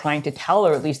stories that we're trying to tell,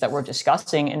 or at least that we're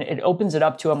discussing, and it opens it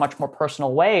up to a much more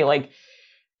personal way. Like,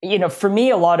 for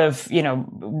me, a lot of,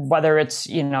 whether it's,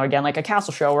 again, like a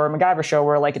Castle show or a MacGyver show,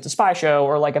 or like it's a spy show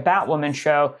or like a Batwoman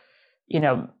show,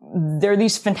 there are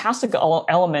these fantastical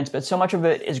elements, but so much of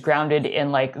it is grounded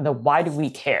in like the, why do we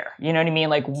care? You know what I mean?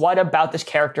 Like, what about this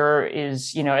character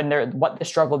is, and what the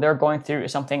struggle they're going through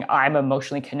is something I'm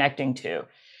emotionally connecting to.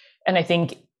 And I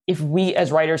think if we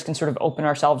as writers can sort of open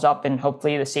ourselves up in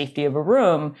hopefully the safety of a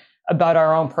room about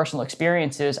our own personal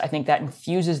experiences, I think that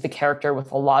infuses the character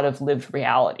with a lot of lived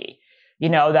reality.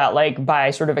 That like,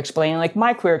 by sort of explaining like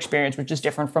my queer experience, which is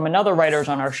different from another writers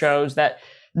on our shows, that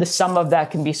the sum of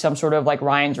that can be some sort of like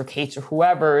Ryan's or Kate's or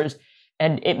whoever's,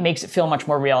 and it makes it feel much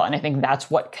more real. And I think that's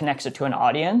what connects it to an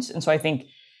audience. And so I think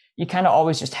you kind of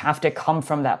always just have to come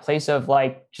from that place of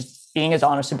like, just being as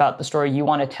honest about the story you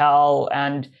want to tell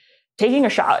and taking a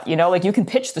shot, like, you can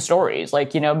pitch the stories,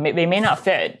 like, they may not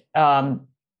fit.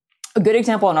 A good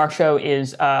example on our show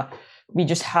is we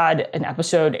just had an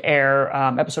episode air,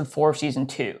 episode 4 of season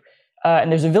 2.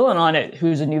 And there's a villain on it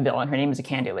who's a new villain. Her name is a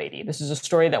Candy Lady. This is a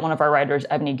story that one of our writers,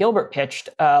 Amini Gilbert, pitched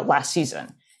last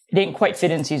season. It didn't quite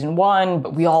fit in season 1,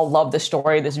 but we all love this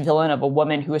story, this villain of a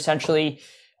woman who essentially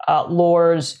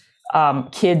lures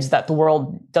kids that the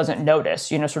world doesn't notice,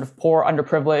 sort of poor,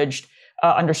 underprivileged,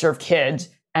 underserved kids,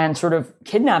 and sort of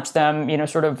kidnaps them,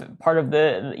 sort of part of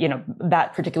the,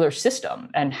 that particular system,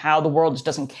 and how the world just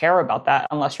doesn't care about that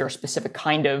unless you're a specific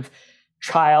kind of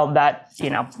child that,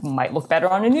 might look better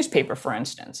on a newspaper, for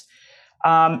instance.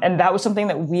 And that was something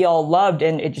that we all loved,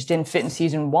 and it just didn't fit in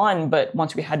season 1. But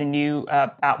once we had a new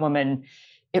Batwoman,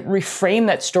 it reframed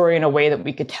that story in a way that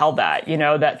we could tell that,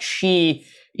 that she,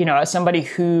 as somebody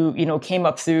who, came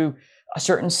up through a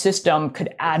certain system,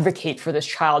 could advocate for this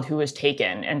child who was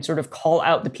taken and sort of call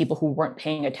out the people who weren't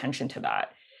paying attention to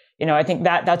that. I think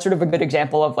that that's sort of a good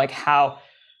example of like how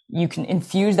you can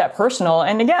infuse that personal.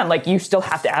 And again, like, you still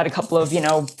have to add a couple of,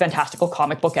 fantastical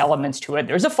comic book elements to it.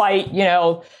 There's a fight,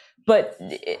 but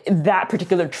that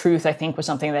particular truth, I think, was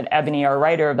something that Ebony, our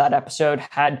writer of that episode,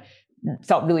 had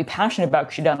felt really passionate about,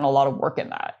 because she'd done a lot of work in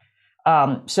that.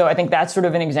 So I think that's sort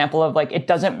of an example of like, it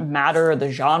doesn't matter the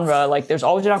genre. Like, there's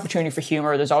always an opportunity for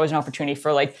humor. There's always an opportunity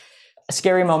for like a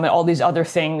scary moment, all these other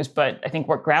things. But I think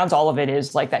what grounds all of it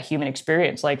is like that human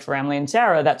experience, like for Emily and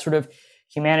Sara, that sort of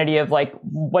humanity of like,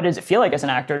 what does it feel like as an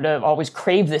actor to always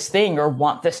crave this thing or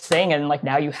want this thing? And like,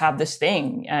 now you have this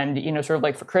thing. And, sort of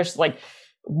like for Chris, like,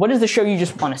 what is the show you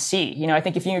just want to see? I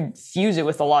think if you fuse it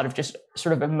with a lot of just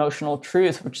sort of emotional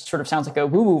truth, which sort of sounds like a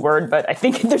woo-woo word, but I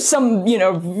think there's some,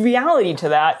 reality to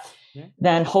that,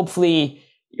 then hopefully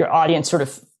your audience sort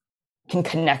of can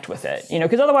connect with it,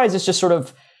 because otherwise it's just sort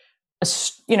of,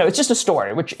 it's just a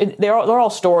story, which they're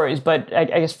all stories. But I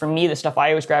guess for me, the stuff I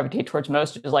always gravitate towards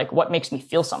most is like what makes me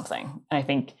feel something. And I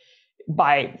think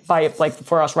by like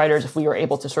for us writers, if we were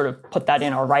able to sort of put that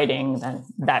in our writing, then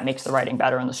that makes the writing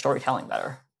better and the storytelling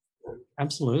better.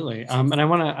 Absolutely. And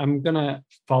I'm gonna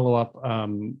follow up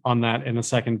on that in a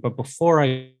second. But before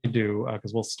I do,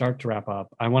 because we'll start to wrap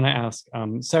up, I want to ask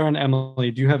Sara and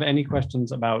Emily, do you have any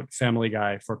questions about Family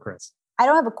Guy for Chris? I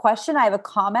don't have a question. I have a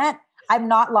comment. I'm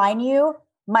not lying to you.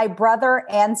 My brother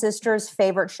and sister's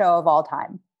favorite show of all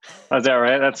time. Oh, is that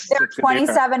right? They're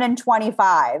 27 and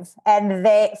 25, and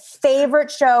they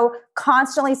favorite show,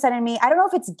 constantly sending me, I don't know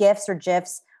if it's GIFs or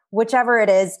GIFs, whichever it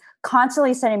is,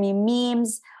 constantly sending me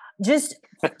memes, just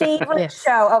favorite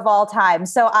show of all time.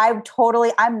 So I'm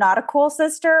not a cool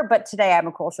sister, but today I'm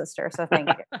a cool sister. So thank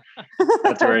you.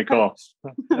 That's very cool.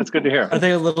 That's good to hear. Are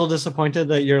they a little disappointed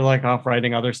that you're like off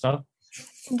writing other stuff?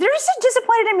 They're just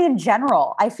disappointed in me in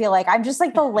general. I feel like I'm just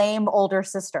like the lame older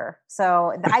sister.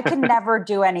 So I can never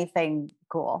do anything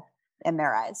cool in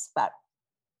their eyes. But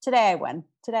today I win.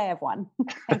 Today I've won.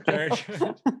 Thank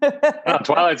you.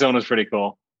 Twilight Zone was pretty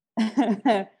cool.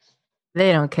 They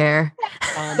don't care.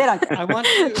 They don't care.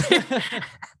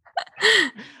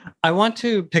 I want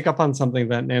to pick up on something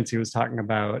that Nancy was talking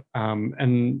about.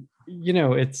 And,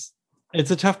 it's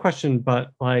a tough question, but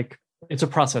like it's a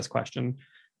process question.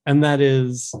 And that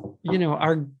is,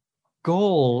 our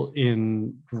goal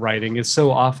in writing is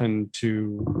so often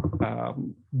to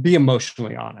be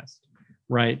emotionally honest,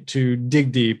 right? To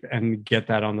dig deep and get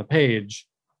that on the page.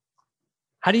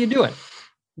 How do you do it?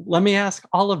 Let me ask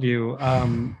all of you,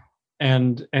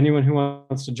 and anyone who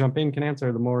wants to jump in can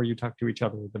answer. The more you talk to each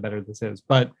other, the better this is.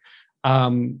 But,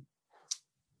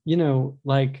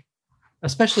 like,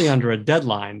 especially under a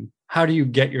deadline, how do you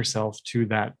get yourself to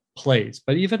that place?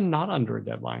 But even not under a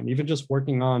deadline, even just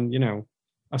working on,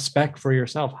 a spec for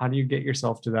yourself, how do you get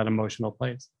yourself to that emotional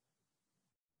place?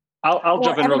 I'll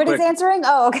jump in real quick. Everybody's answering?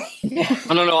 Oh, okay.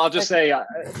 No. I'll just say,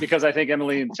 because I think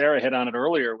Emily and Sara hit on it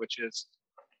earlier, which is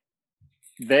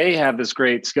they have this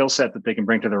great skill set that they can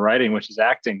bring to their writing, which is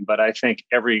acting. But I think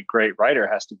every great writer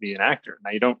has to be an actor.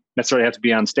 Now, you don't necessarily have to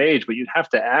be on stage, but you have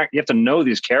to act. You have to know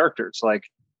these characters. Like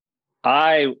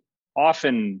I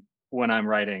often, when I'm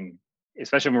writing,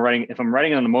 especially if I'm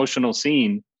writing an emotional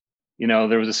scene,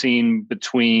 there was a scene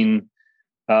between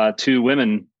two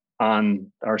women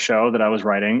on our show that I was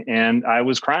writing, and I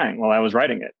was crying while I was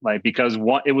writing it, like, because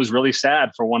it was really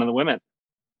sad for one of the women.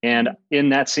 And in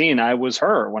that scene, I was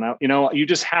her. When you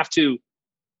just have to,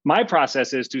 my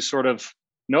process is to sort of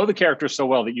know the character so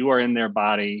well that you are in their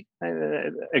body.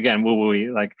 Again,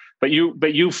 woo-woo-y, like, but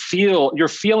you're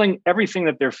feeling everything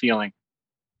that they're feeling.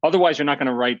 Otherwise, you're not going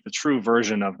to write the true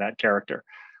version of that character.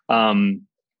 And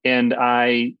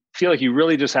I feel like you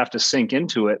really just have to sink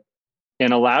into it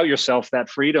and allow yourself that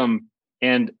freedom.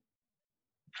 And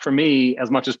for me, as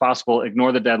much as possible,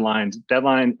 ignore the deadlines.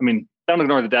 Don't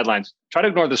ignore the deadlines. Try to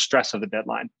ignore the stress of the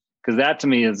deadline, because that to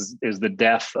me is the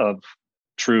death of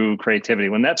true creativity.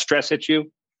 When that stress hits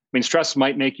you, stress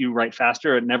might make you write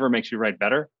faster. It never makes you write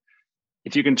better.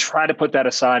 If you can try to put that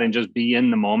aside and just be in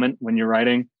the moment when you're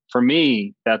writing, for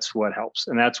me, that's what helps.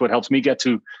 And that's what helps me get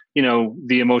to,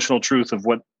 the emotional truth of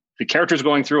what the character's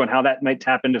going through and how that might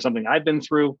tap into something I've been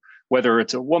through, whether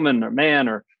it's a woman or man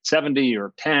or 70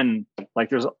 or 10. Like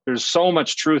there's so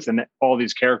much truth in all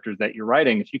these characters that you're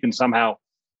writing. If you can somehow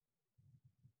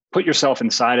put yourself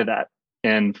inside of that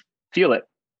and feel it,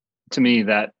 to me,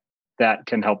 that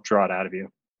can help draw it out of you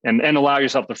and allow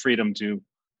yourself the freedom to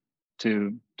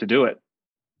do it.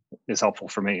 Is helpful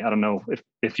for me. I don't know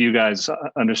if you guys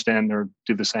understand or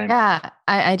do the same. Yeah,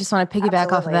 I just want to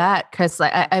piggyback off of that, because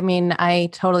I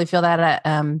totally feel that,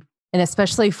 and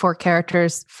especially for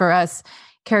characters, for us,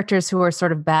 characters who are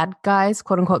sort of bad guys,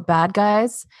 quote unquote bad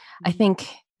guys. I think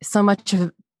so much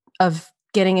of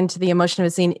getting into the emotion of a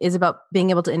scene is about being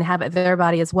able to inhabit their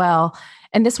body as well.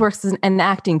 And this works in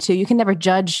acting too. You can never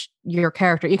judge your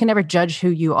character. You can never judge who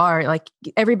you are. Like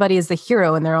everybody is the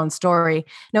hero in their own story.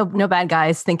 No bad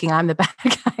guys thinking I'm the bad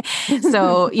guy.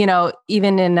 So,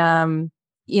 even in,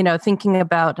 thinking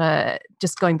about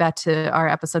just going back to our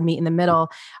episode Meet in the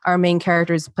Middle, our main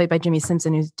character is played by Jimmy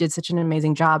Simpson, who did such an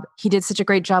amazing job. He did such a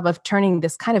great job of turning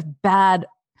this kind of bad,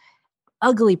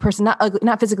 ugly person, not ugly,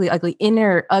 not physically ugly,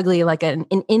 inner ugly, like an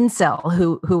incel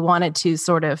who wanted to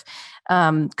sort of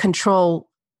control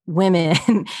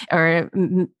women or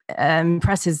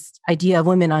impress his idea of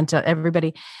women onto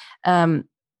everybody. And,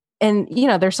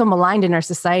 they're so maligned in our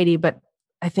society, but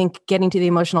I think getting to the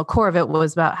emotional core of it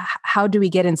was about how do we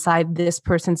get inside this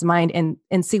person's mind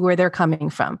and see where they're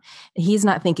coming from. He's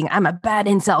not thinking, I'm a bad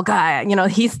incel guy.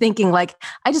 He's thinking like,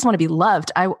 I just want to be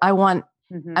loved. I want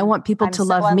people to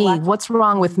love me. What's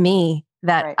wrong with me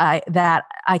that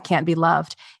I can't be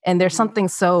loved? And there's something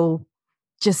so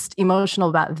just emotional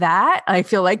about that. I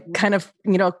feel like kind of,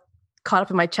 caught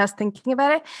up in my chest thinking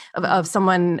about it, of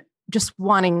someone just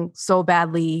wanting so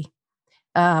badly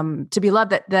to be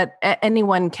loved that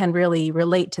anyone can really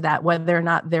relate to that, whether or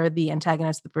not they're the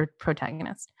antagonist, the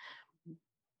protagonist.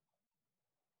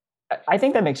 I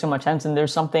think that makes so much sense. And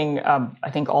there's something,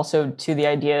 I think also to the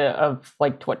idea of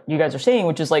like what you guys are saying,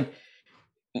 which is like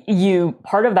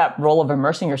part of that role of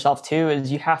immersing yourself too,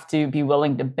 is you have to be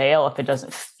willing to bail if it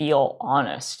doesn't feel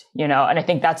honest, and I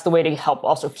think that's the way to help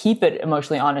also keep it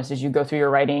emotionally honest as you go through your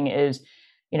writing is,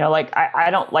 like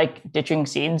I don't like ditching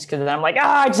scenes because then I'm like,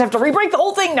 I just have to re-break the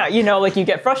whole thing now, like you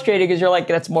get frustrated because you're like,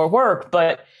 that's more work.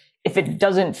 But if it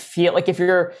doesn't feel like, if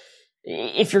you're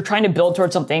trying to build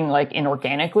towards something like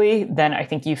inorganically, then I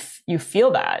think you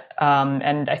feel that.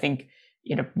 And I think,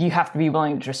 you have to be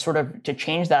willing to just sort of to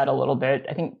change that a little bit.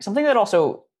 I think something that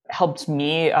also helped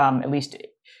me, at least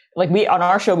like on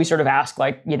our show, we sort of ask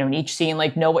like, in each scene,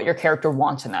 like know what your character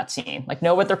wants in that scene, like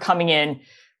know what they're coming in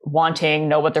wanting,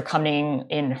 know what they're coming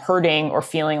in hurting or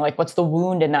feeling, like what's the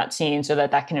wound in that scene so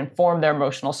that can inform their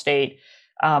emotional state.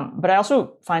 But I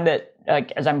also find that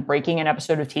like as I'm breaking an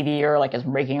episode of TV or like as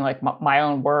I'm breaking like my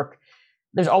own work,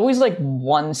 there's always like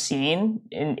one scene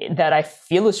that I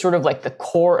feel is sort of like the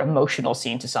core emotional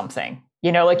scene to something.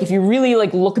 Like if you really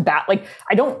like look back, like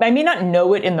I may not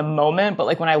know it in the moment, but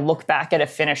like when I look back at a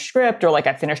finished script or like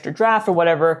I finished a draft or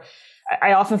whatever,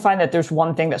 I often find that there's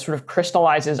one thing that sort of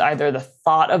crystallizes either the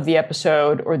thought of the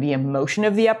episode or the emotion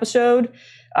of the episode,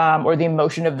 or the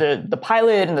emotion of the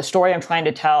pilot and the story I'm trying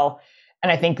to tell.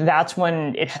 And I think that's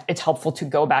when it's helpful to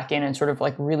go back in and sort of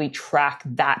like really track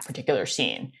that particular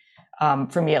scene,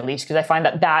 for me at least, because I find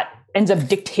that ends up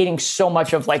dictating so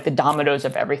much of like the dominoes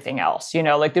of everything else.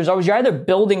 Like there's always, you're either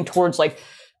building towards like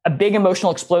a big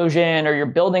emotional explosion or you're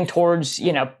building towards,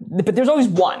 but there's always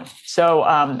one. So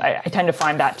I tend to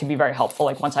find that to be very helpful.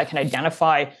 Like once I can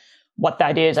identify what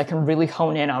that is, I can really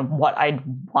hone in on what I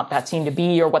want that scene to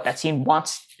be or what that scene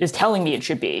is telling me it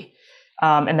should be.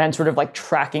 And then sort of like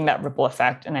tracking that ripple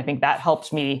effect. And I think that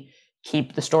helps me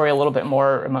keep the story a little bit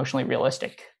more emotionally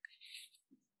realistic.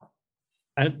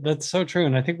 That's so true.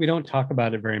 And I think we don't talk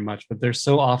about it very much, but there's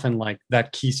so often like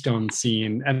that keystone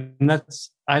scene. And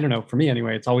that's, I don't know, for me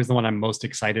anyway, it's always the one I'm most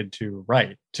excited to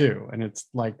write too. And it's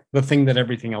like the thing that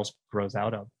everything else grows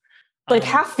out of. Like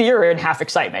half fear and half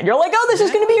excitement. You're like, oh, this is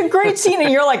going to be a great scene.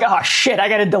 And you're like, oh shit, I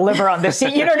got to deliver on this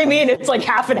scene. You know what I mean? It's like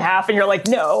half and half. And you're like,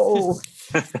 no.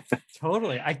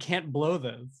 Totally. I can't blow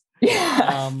this.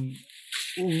 Yeah.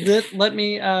 Let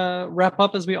me wrap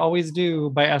up as we always do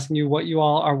by asking you what you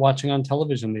all are watching on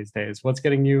television these days. What's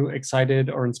getting you excited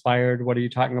or inspired? What are you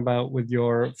talking about with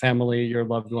your family, your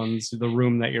loved ones, the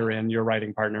room that you're in, your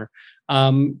writing partner?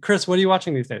 Chris, what are you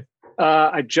watching these days?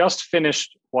 I just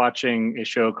finished watching a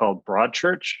show called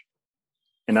Broadchurch.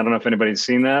 And I don't know if anybody's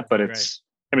seen that, but it's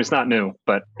not new,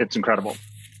 but it's incredible.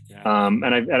 Yeah.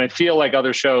 And I feel like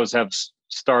other shows have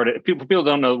started. People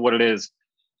don't know what it is.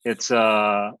 It's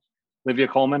Olivia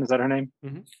Colman, is that her name?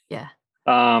 Mm-hmm. Yeah.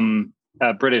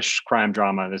 A British crime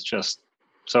drama that's just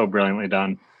so brilliantly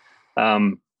done. I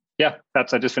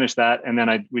just finished that, and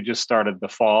then we just started The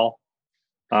Fall.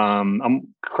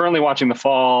 I'm currently watching The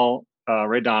Fall.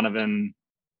 Ray Donovan.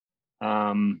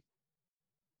 That's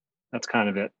kind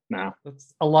of it now.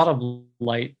 That's a lot of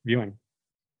light viewing.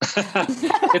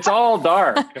 It's all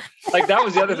dark. Like that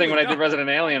was the other thing when I did Resident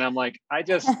Alien. I'm like, I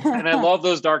love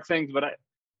those dark things, but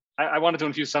I wanted to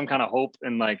infuse some kind of hope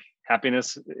and like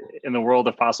happiness in the world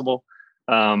if possible.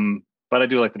 But I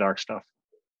do like the dark stuff.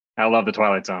 I love the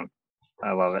Twilight Zone.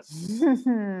 I love it.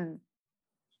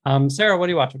 Sara, what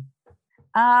are you watching?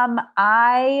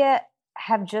 I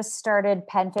have just started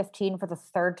Pen 15 for the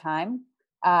third time.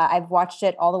 I've watched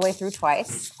it all the way through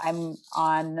twice. I'm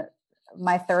on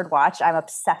my third watch. I'm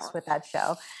obsessed with that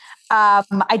show.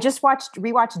 I just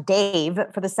rewatched Dave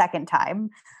for the second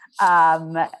time.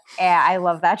 And I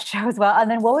love that show as well. And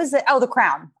then what was it? Oh, The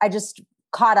Crown. I just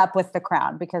caught up with The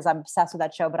Crown because I'm obsessed with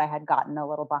that show, but I had gotten a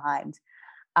little behind.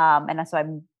 And so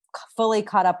I'm fully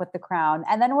caught up with The Crown.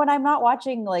 And then when I'm not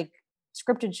watching like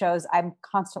scripted shows, I'm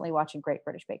constantly watching Great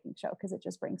British Baking Show because it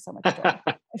just brings so much joy.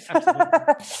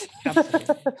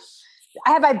 Absolutely.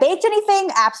 Have I baked anything?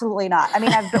 Absolutely not. I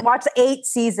mean, I've watched 8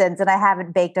 seasons and I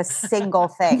haven't baked a single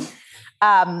thing.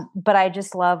 But I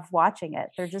just love watching it.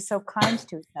 They're just so kind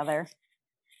to each other.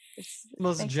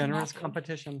 Most generous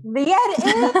competition. Yeah, it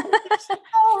is. So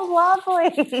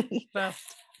lovely.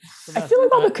 Best. I feel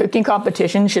like all the cooking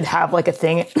competitions should have like a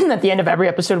thing at the end of every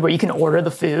episode where you can order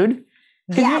the food.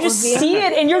 Because you just see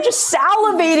it and you're just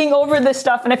salivating over this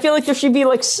stuff. And I feel like there should be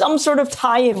like some sort of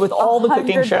tie-in with all the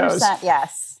cooking shows.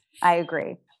 Yes, I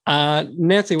agree.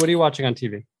 Nancy, what are you watching on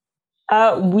TV?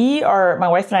 My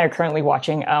wife and I are currently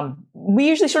watching, we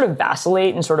usually sort of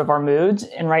vacillate in sort of our moods.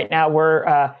 And right now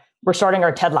we're starting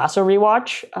our Ted Lasso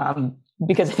rewatch,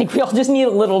 because I think we all just need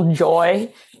a little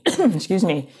joy. Excuse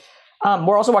me.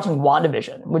 We're also watching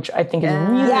WandaVision, which I think is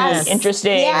really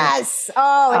interesting. Yes.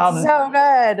 Oh, it's so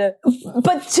good.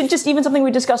 But to just even something we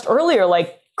discussed earlier,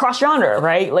 like cross-genre,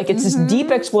 right? Like it's this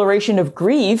deep exploration of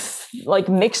grief, like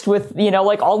mixed with,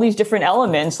 like all these different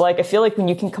elements. Like I feel like when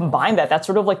you can combine that, that's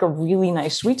sort of like a really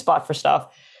nice sweet spot for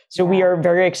stuff. So we are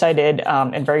very excited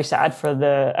and very sad for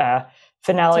the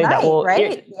finale tonight, that will,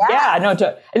 right? And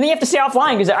then you have to stay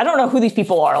offline because I don't know who these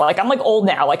people are. Like I'm like old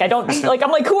now. Like I don't like, I'm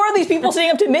like, who are these people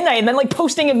staying up to midnight and then like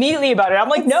posting immediately about it? I'm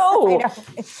like, no.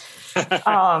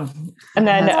 And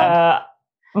then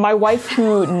my wife,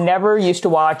 who never used to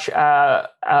watch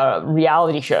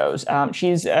reality shows,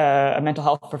 she's a mental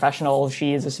health professional.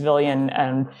 She is a civilian,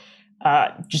 and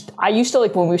I used to,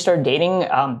 like, when we started dating,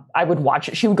 I would watch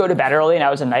it. She would go to bed early and I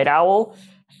was a night owl,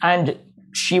 and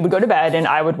she would go to bed and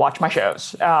I would watch my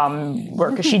shows,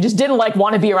 because she just didn't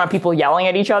want to be around people yelling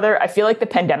at each other. I feel like the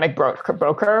pandemic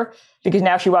broke her, because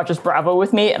now she watches Bravo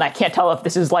with me and I can't tell if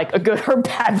this is like a good or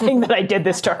bad thing that I did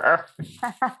this to her.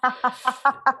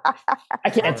 I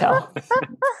can't tell.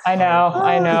 I know.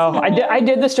 I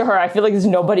did this to her. I feel like there's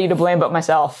nobody to blame but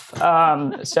myself.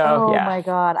 Oh my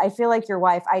God. I feel like your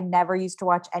wife, I never used to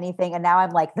watch anything. And now I'm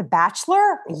like, The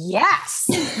Bachelor? Yes.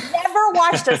 Never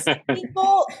watched a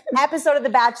single episode of The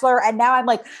Bachelor. And now I'm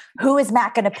like, who is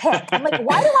Matt going to pick? I'm like,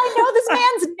 why do I know this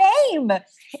man's name?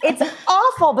 It's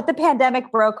awful. But the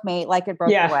pandemic broke me like it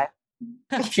broke away.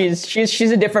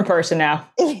 She's a different person now.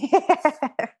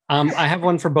 I have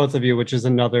one for both of you, which is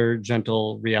another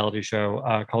gentle reality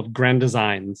show called Grand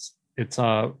Designs. It's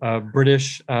a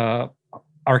British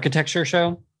architecture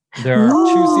show. There are 2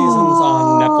 seasons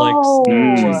on Netflix.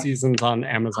 There are 2 seasons on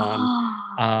Amazon.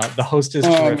 The host is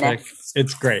terrific.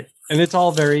 It's great. And it's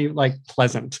all very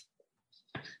pleasant.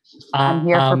 I'm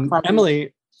here for pleasant.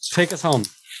 Emily, take us home.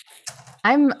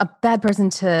 I'm a bad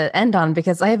person to end on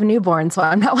because I have a newborn, so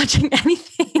I'm not watching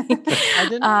anything.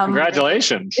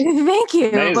 Congratulations. Thank you.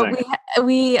 Amazing. But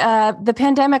we the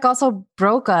pandemic also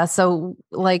broke us. So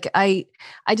I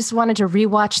just wanted to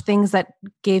rewatch things that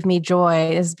gave me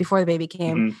joy. This is before the baby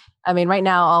came. Mm-hmm. I mean, right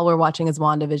now, all we're watching is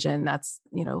WandaVision. That's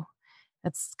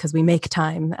because we make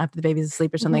time after the baby's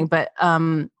asleep or something. But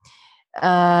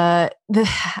I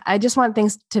just want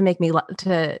things to make me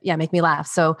laugh.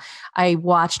 So I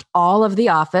watched all of The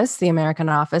Office, the American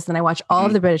Office, and I watched all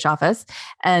of the British Office,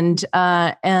 and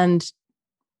I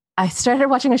started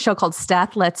watching a show called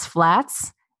Stath Lets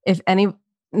Flats.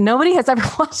 Nobody has ever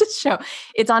watched this show.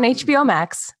 It's on HBO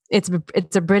Max. It's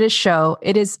a British show.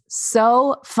 It is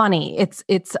so funny. It's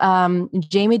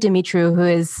Jamie Dimitru, who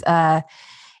is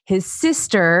his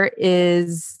sister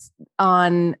is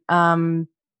on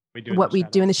What We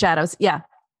Do in the Shadows. Yeah.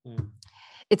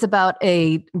 It's about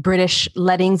a British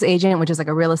lettings agent, which is like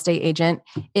a real estate agent.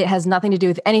 It has nothing to do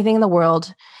with anything in the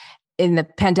world, in the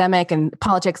pandemic and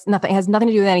politics. Nothing. It has nothing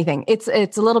to do with anything. It's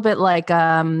a little bit like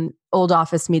old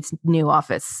Office meets new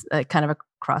Office, kind of a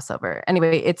crossover.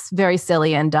 Anyway, it's very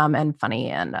silly and dumb and funny,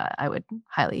 and I would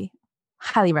highly,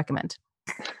 highly recommend.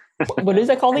 What is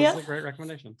it called again? That's a great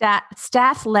recommendation.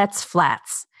 Stath Lets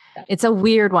Flats. It's a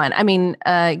weird one. I mean,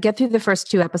 get through the first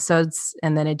 2 episodes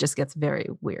and then it just gets very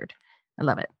weird. I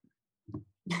love it.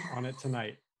 On it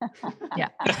tonight. Yeah.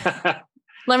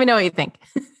 Let me know what you think.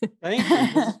 Thank you.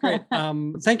 This is great.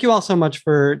 Thank you all so much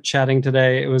for chatting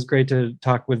today. It was great to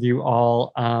talk with you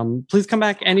all. Please come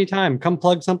back anytime. Come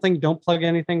plug something. Don't plug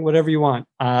anything. Whatever you want.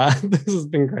 This has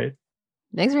been great.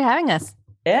 Thanks for having us.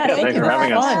 Yeah, thanks for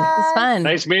having us. It's fun.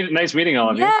 Nice meeting all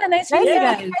of you. Yeah, nice meeting you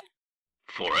guys.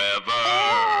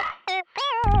 Forever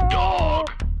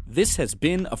Dog. This has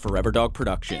been a Forever Dog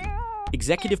production.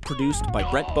 Executive produced by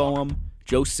Brett Boehm,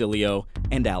 Joe Cilio,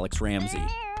 and Alex Ramsey.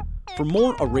 For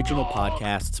more original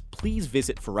podcasts, please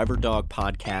visit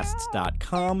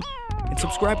foreverdogpodcasts.com and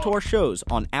subscribe to our shows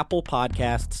on Apple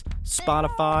Podcasts,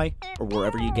 Spotify, or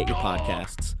wherever you get your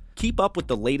podcasts. Keep up with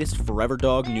the latest Forever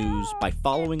Dog news by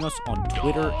following us on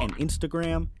Twitter and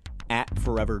Instagram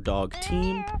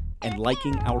 @ForeverDogTeam and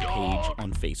liking our page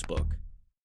on Facebook.